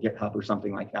to go onto GitHub or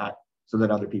something like that so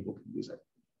that other people can use it.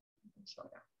 So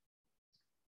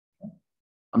yeah.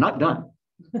 I'm not done.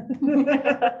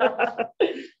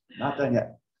 Not done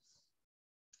yet.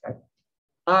 Okay.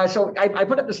 So I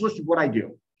put up this list of what I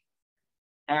do.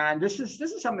 And this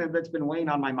is something that's been weighing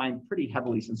on my mind pretty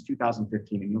heavily since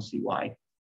 2015, and you'll see why.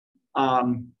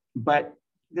 But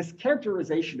this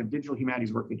characterization of digital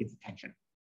humanities work that gets attention.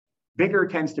 Bigger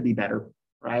tends to be better,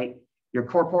 right? Your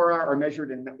corpora are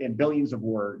measured in billions of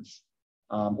words,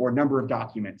 or number of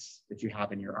documents that you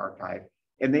have in your archive.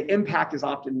 And the impact is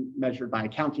often measured by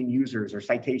counting users or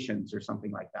citations or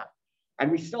something like that.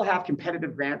 And we still have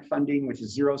competitive grant funding, which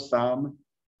is zero sum.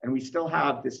 And we still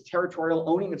have this territorial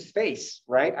owning of space,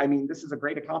 right? I mean, this is a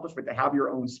great accomplishment to have your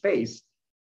own space.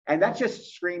 And that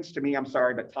just screams to me, I'm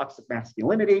sorry, but toxic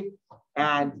masculinity.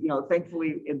 And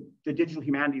thankfully, the digital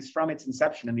humanities from its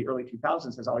inception in the early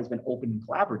 2000s has always been open and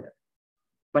collaborative.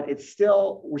 but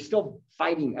we're still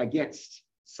fighting against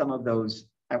some of those,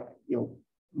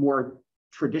 more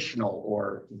traditional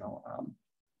or,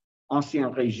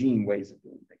 ancien regime ways of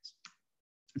doing things.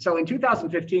 So in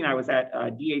 2015, I was at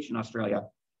DH in Australia,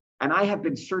 and I have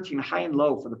been searching high and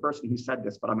low for the person who said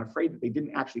this, but I'm afraid that they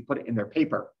didn't actually put it in their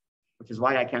paper, which is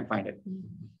why I can't find it.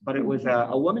 But it was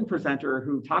a woman presenter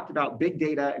who talked about big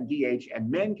data and DH and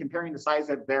men comparing the size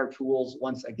of their tools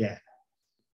once again.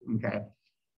 Okay.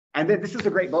 And then this is a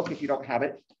great book. If you don't have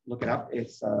it, look it up.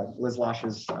 It's Liz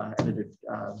Losh's edited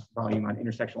volume on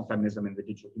intersectional feminism in the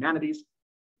digital humanities.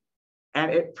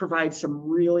 And it provides some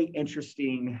really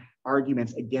interesting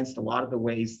arguments against a lot of the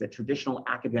ways that traditional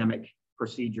academic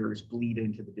procedures bleed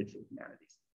into the digital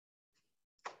humanities.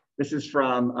 This is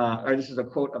this is a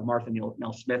quote of Martha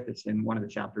Nell Smith. It's in one of the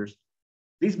chapters.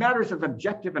 These matters of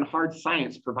objective and hard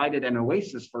science provided an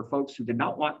oasis for folks who did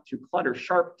not want to clutter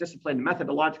sharp, disciplined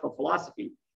methodological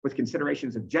philosophy with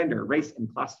considerations of gender, race,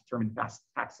 and class-determined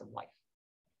facts of life.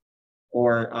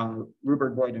 Or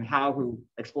Rupert Boyd and Howe, who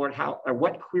explored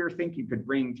what queer thinking could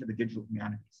bring to the digital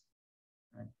humanities.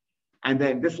 Right? And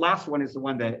then this last one is the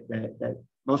one that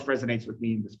most resonates with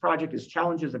me in this project, is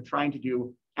challenges of trying to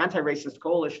do anti-racist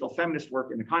coalitional feminist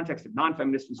work in the context of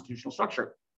non-feminist institutional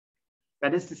structure.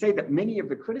 That is to say that many of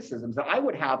the criticisms that I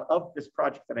would have of this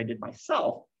project that I did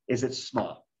myself is it's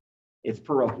small, it's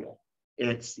parochial,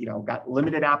 it's got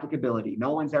limited applicability,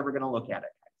 no one's ever going to look at it.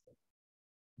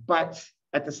 But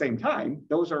at the same time,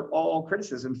 those are all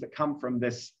criticisms that come from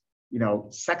this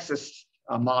sexist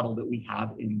model that we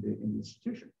have in the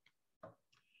institution.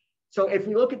 So if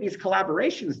we look at these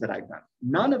collaborations that I've done,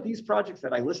 none of these projects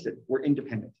that I listed were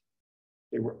independent.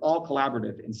 They were all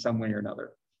collaborative in some way or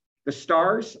another. The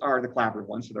stars are the collaborative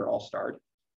ones, so they're all starred.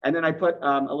 And then I put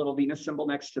a little Venus symbol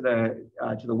next to the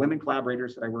women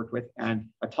collaborators that I worked with, and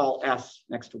a tall S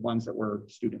next to ones that were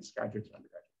students, graduates, and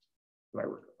undergraduates who I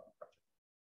worked with on the project.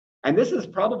 And this is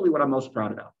probably what I'm most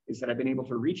proud about, is that I've been able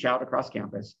to reach out across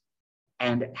campus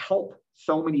and help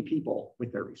so many people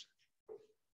with their research.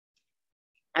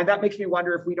 And that makes me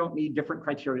wonder if we don't need different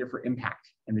criteria for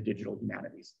impact in the digital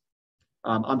humanities.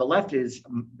 On the left is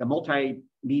the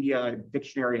multimedia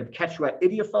dictionary of Quechua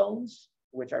idiophones,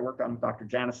 which I worked on with Dr.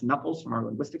 Janice Knuckles from our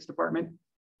linguistics department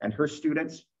and her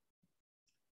students.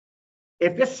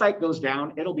 If this site goes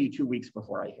down, it'll be 2 weeks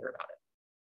before I hear about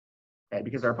it, okay?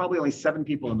 Because there are probably only 7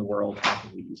 people in the world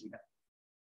actively using it.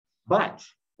 But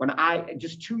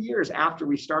just 2 years after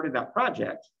we started that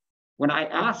project, when I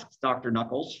asked Dr.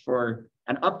 Knuckles for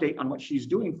an update on what she's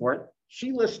doing for it,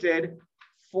 she listed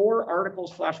 4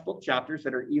 articles / book chapters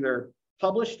that are either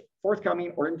published,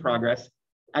 forthcoming, or in progress,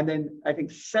 and then I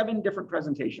think 7 different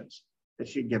presentations that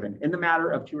she'd given in the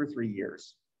matter of 2 or 3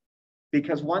 years.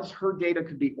 Because once her data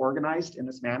could be organized in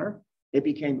this manner, it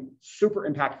became super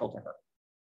impactful to her.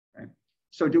 Right?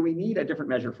 So do we need a different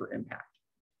measure for impact?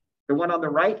 The one on the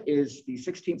right is the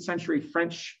 16th century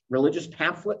French religious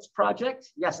pamphlets project.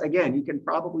 Yes, again, you can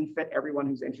probably fit everyone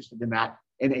who's interested in that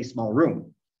in a small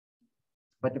room.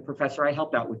 But the professor I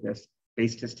helped out with this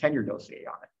based his tenure dossier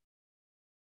on it.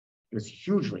 It was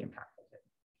hugely impactful.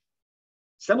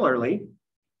 Similarly,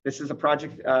 this is a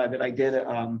project that I did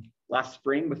last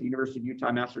spring with the University of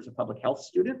Utah Masters of Public Health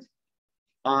student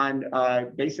on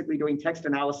basically doing text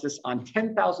analysis on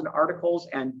 10,000 articles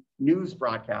and news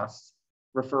broadcasts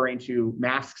referring to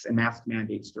masks and mask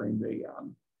mandates during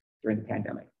the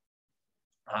pandemic.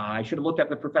 I should have looked up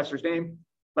the professor's name,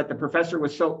 but the professor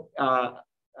was so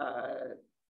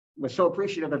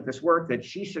appreciative of this work that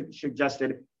she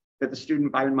suggested that the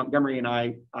student Byron Montgomery and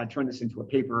I turn this into a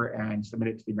paper and submit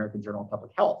it to the American Journal of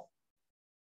Public Health.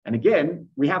 And again,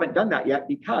 we haven't done that yet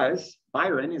because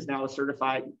Byron is now a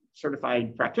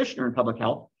certified practitioner in public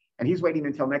health, and he's waiting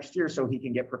until next year so he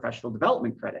can get professional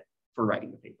development credit for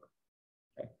writing the paper.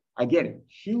 Okay. Again,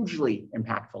 hugely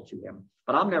impactful to him,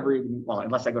 but I'm never even, well,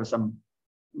 unless I go to some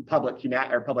public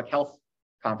health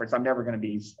conference, I'm never going to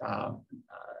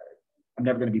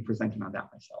be presenting on that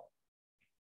myself.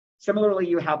 Similarly,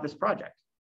 you have this project.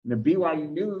 The BYU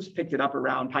News picked it up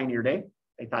around Pioneer Day.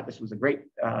 They thought this was a great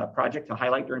project to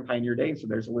highlight during Pioneer Day. So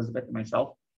there's Elizabeth and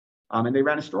myself. And they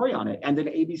ran a story on it. And then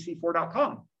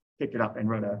ABC4.com picked it up and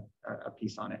wrote a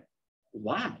piece on it.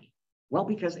 Why? Well,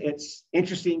 because it's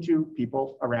interesting to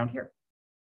people around here.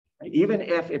 Right? Even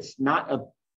if it's not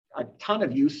a ton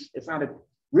of use, it's not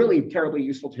really terribly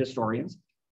useful to historians.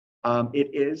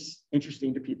 It is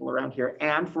interesting to people around here.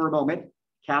 And for a moment,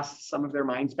 cast some of their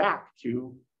minds back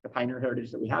to the pioneer heritage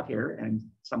that we have here and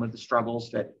some of the struggles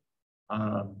that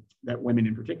women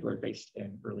in particular faced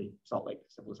in early Salt Lake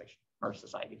civilization, our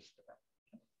societies.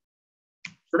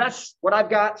 So that's what I've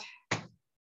got.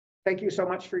 thank you so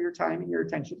much for your time and your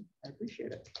attention. I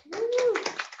appreciate it.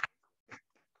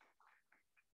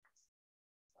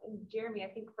 Jeremy, I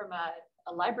think from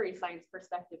a library science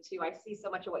perspective too, I see so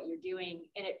much of what you're doing,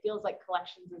 and it feels like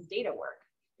collections is data work.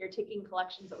 You're taking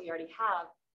collections that we already have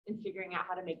and figuring out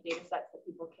how to make data sets that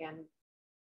people can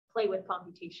play with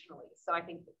computationally. So I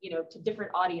think, you know, to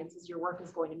different audiences, your work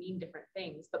is going to mean different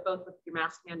things, but both with your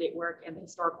mask mandate work and the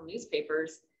historical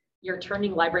newspapers, you're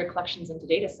turning library collections into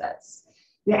data sets.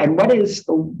 Yeah, and what is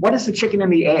the chicken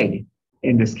and the egg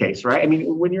in this case, right? I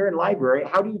mean, when you're in library,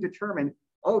 how do you determine,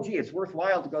 oh, gee, it's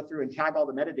worthwhile to go through and tag all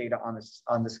the metadata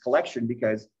on this collection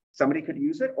because somebody could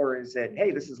use it? Or is it,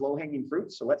 hey, this is low-hanging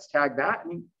fruit, so let's tag that? I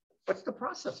mean, what's the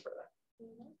process for that?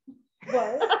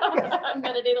 Well,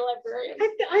 metadata librarian.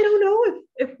 I don't know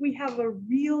if we have a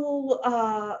real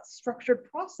structured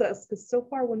process, because so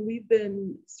far when we've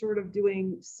been sort of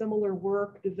doing similar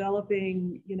work,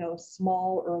 developing, you know,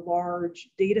 small or large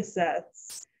data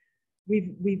sets,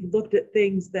 we've looked at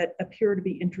things that appear to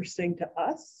be interesting to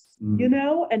us, you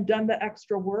know, and done the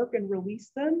extra work and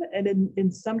released them. And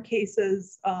in some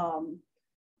cases,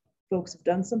 folks have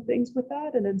done some things with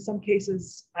that, and in some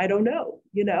cases, I don't know,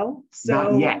 you know.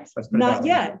 So Not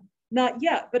yet. Not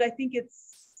yet. But I think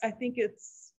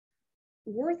it's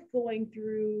worth going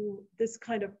through this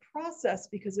kind of process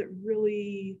because it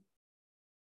really,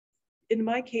 in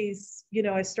my case, you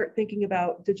know, I start thinking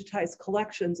about digitized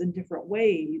collections in different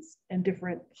ways and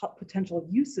different potential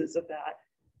uses of that,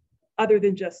 other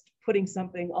than just putting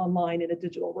something online in a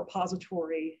digital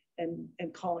repository and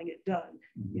calling it done,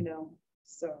 you know.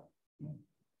 So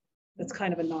that's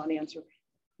kind of a non-answer.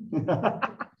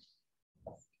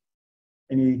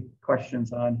 Any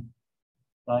questions on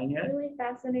line yet? Really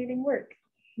fascinating work.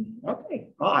 Okay,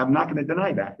 well, I'm not going to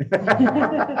deny that.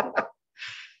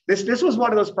 This was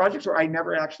one of those projects where I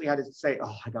never actually had to say,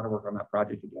 oh, I got to work on that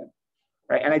project again.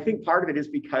 Right? And I think part of it is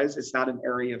because it's not an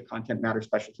area of content matter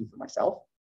specialty for myself.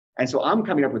 And so I'm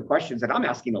coming up with questions and I'm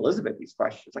asking Elizabeth these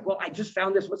questions like, well, I just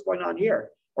found this, what's going on here?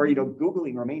 Or, you know,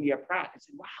 Googling Romania Pratt and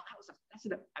said, wow, that's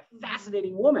a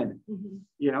fascinating woman,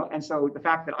 you know? And so the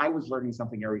fact that I was learning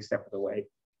something every step of the way,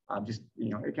 just, you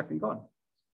know, it kept me going.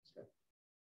 I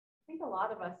think a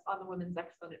lot of us on the Women's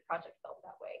Exponent project felt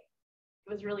that way.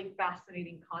 It was really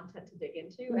fascinating content to dig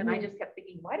into. And I just kept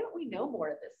thinking, why don't we know more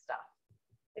of this stuff?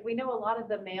 Like, we know a lot of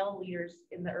the male leaders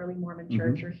in the early Mormon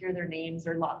church, or hear their names,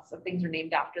 or lots of things are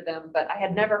named after them, but I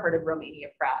had never heard of Romania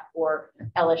Pratt or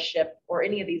Ella Shipp or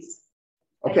any of these.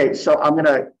 Okay, so I'm going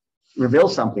to reveal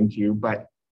something to you, but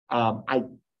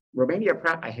Romania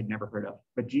Pratt I had never heard of.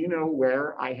 But do you know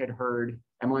where I had heard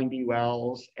Emmeline B.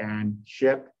 Wells and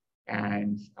Shipp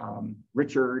and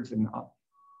Richards? And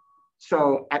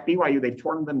so at BYU, they've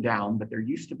torn them down, but there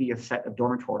used to be a set of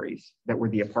dormitories that were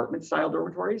the apartment style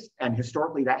dormitories. And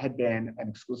historically, that had been an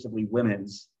exclusively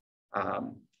women's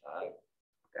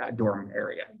dorm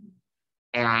area.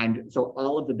 And so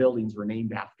all of the buildings were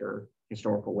named after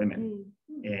historical women.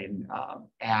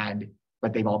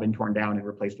 But they've all been torn down and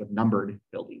replaced with numbered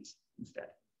buildings instead.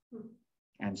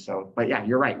 And so, but yeah,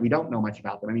 you're right. We don't know much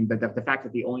about them. I mean, but the fact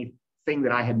that the only thing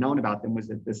that I had known about them was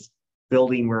that this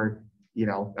building where, you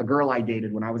know, a girl I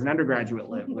dated when I was an undergraduate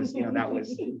lived was, you know, that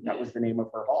was the name of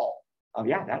her hall.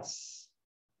 Yeah, that's,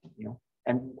 you know,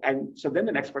 and so then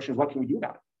the next question is, what can we do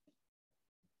about it?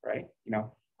 Right? You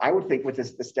know, I would think with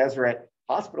this Deseret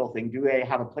Hospital thing, do they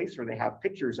have a place where they have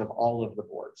pictures of all of the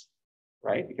boards?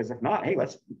 Right? Because if not, hey,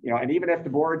 let's, you know, and even if the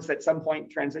boards at some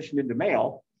point transitioned into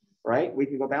male, right, we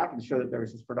can go back and show that there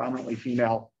was this predominantly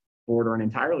female board or an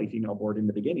entirely female board in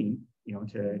the beginning, you know,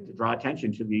 to draw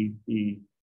attention to the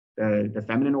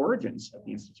feminine origins of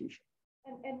the institution.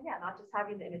 And yeah, not just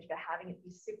having the image, but having it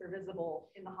be super visible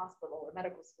in the hospital or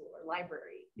medical school or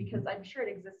library, because I'm sure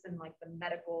it exists in like the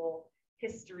medical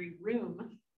history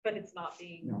room, but it's not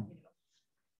being, you know,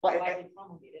 widely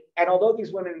promulgated. And although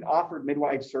these women offered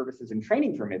midwife services and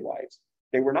training for midwives,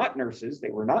 they were not nurses, they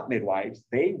were not midwives,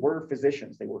 they were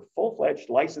physicians, they were full-fledged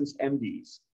licensed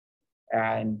MDs.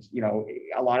 And, you know,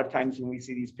 a lot of times when we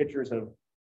see these pictures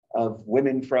of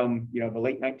women from, you know, the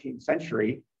late 19th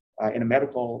century in a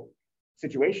medical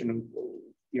situation,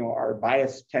 you know, our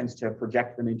bias tends to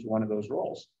project them into one of those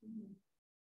roles.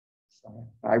 So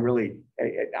I really,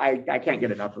 I can't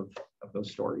get enough of those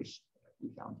stories that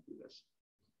we found through this.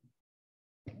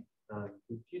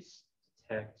 Did you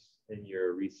detect in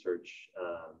your research,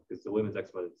 because the Women's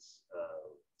Exponents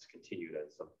is continued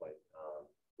at some point,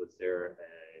 was there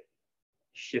a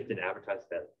shift in advertising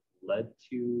that led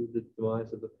to the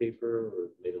demise of the paper or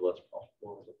made it less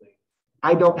profitable or something?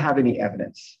 I don't have any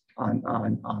evidence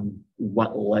on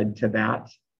what led to that.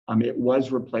 It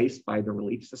was replaced by the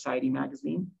Relief Society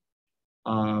magazine.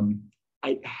 There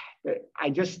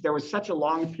was such a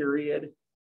long period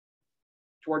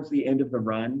towards the end of the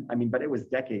run. I mean, but it was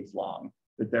decades long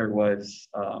that there was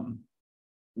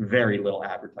very little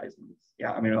advertisements.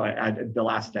 Yeah, I mean, the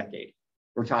last decade,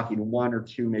 we're talking 1 or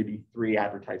 2, maybe 3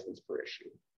 advertisements per issue.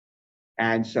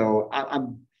 And so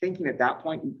I'm thinking at that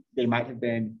point, they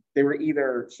were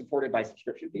either supported by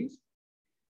subscription fees,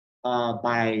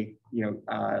 by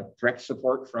direct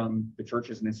support from the church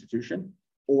as an institution,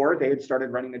 or they had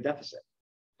started running a deficit.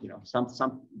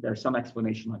 There's some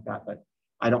explanation like that, but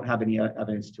I don't have any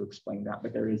evidence to explain that.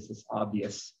 But there is this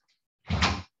obvious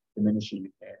diminishing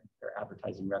in their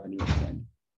advertising revenue again.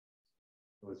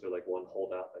 Was there like one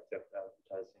holdout that kept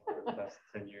advertising for the past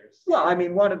 10 years? Well, I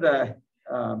mean, one of the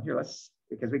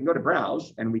because we can go to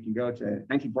Browse and we can go to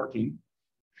 1914.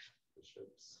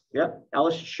 Yep,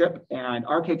 Ellis Shipp and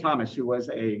R.K. Thomas, who was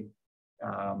a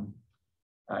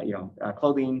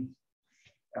clothing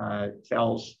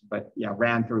sales, but yeah,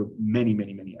 ran through many of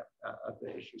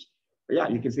the issues. But yeah,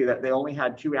 you can see that they only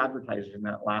had 2 advertisers in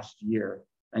that last year,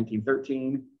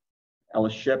 1913,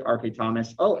 Ellis Shipp, R.K.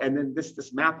 Thomas. Oh, and then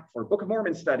this map for Book of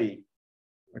Mormon study,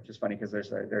 which is funny because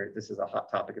this is a hot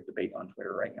topic of debate on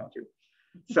Twitter right now too.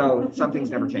 So some things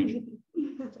never change.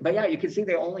 But yeah, you can see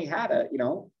they only had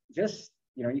you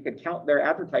could count their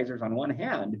advertisers on one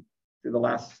hand through the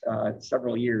last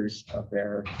several years of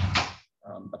their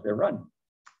run.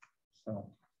 So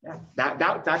yeah,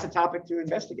 that's a topic to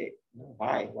investigate.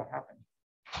 Why? What happened?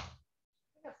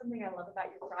 That's something I love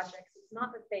about your projects. It's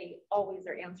not that they always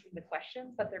are answering the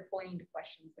questions, but they're pointing to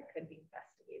questions that could be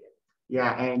investigated.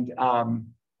 Yeah, and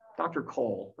Dr.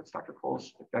 Cole, what's Dr.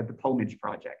 Cole's, the Pomage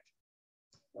Project?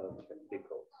 Kay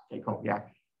Cole, yeah.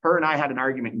 Her and I had an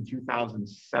argument in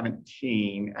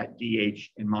 2017 at DH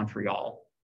in Montreal.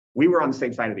 We were on the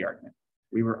same side of the argument.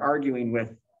 We were arguing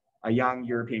with a young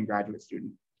European graduate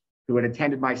student who had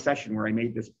attended my session where I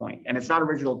made this point. And it's not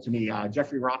original to me.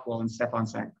 Jeffrey Rockwell and Stéphane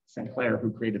St. Clair, who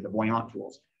created the Voyant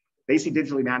tools, they see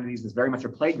digital humanities as very much a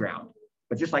playground.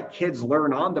 But just like kids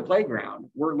learn on the playground,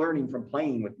 we're learning from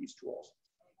playing with these tools.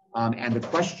 And the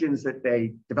questions that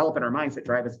they develop in our minds that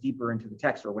drive us deeper into the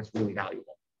text are what's really valuable.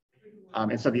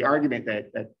 And so the argument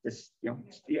that this,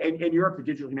 in Europe, the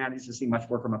digital humanities is seen much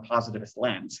more from a positivist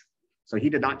lens. So he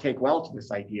did not take well to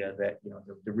this idea that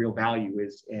the real value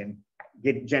is in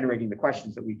generating the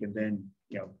questions that we can then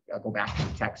go back to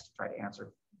the text to try to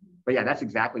answer. But yeah, that's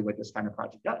exactly what this kind of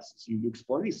project does. So you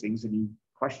explore these things and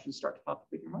questions start to pop up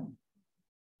in your mind.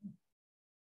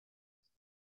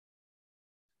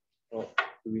 Well,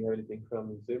 do we have anything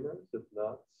from Zoomers? If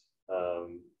not,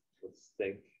 let's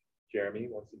thank Jeremy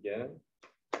once again.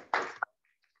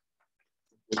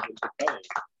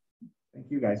 Thank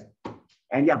you, guys.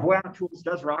 And yeah, Voyant Tools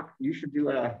does rock. You should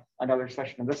do another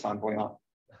session of this on Voyant.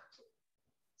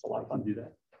 It's a lot of fun to do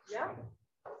that. Yeah.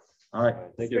 All right.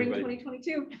 Thank you, Spring everybody.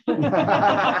 2022.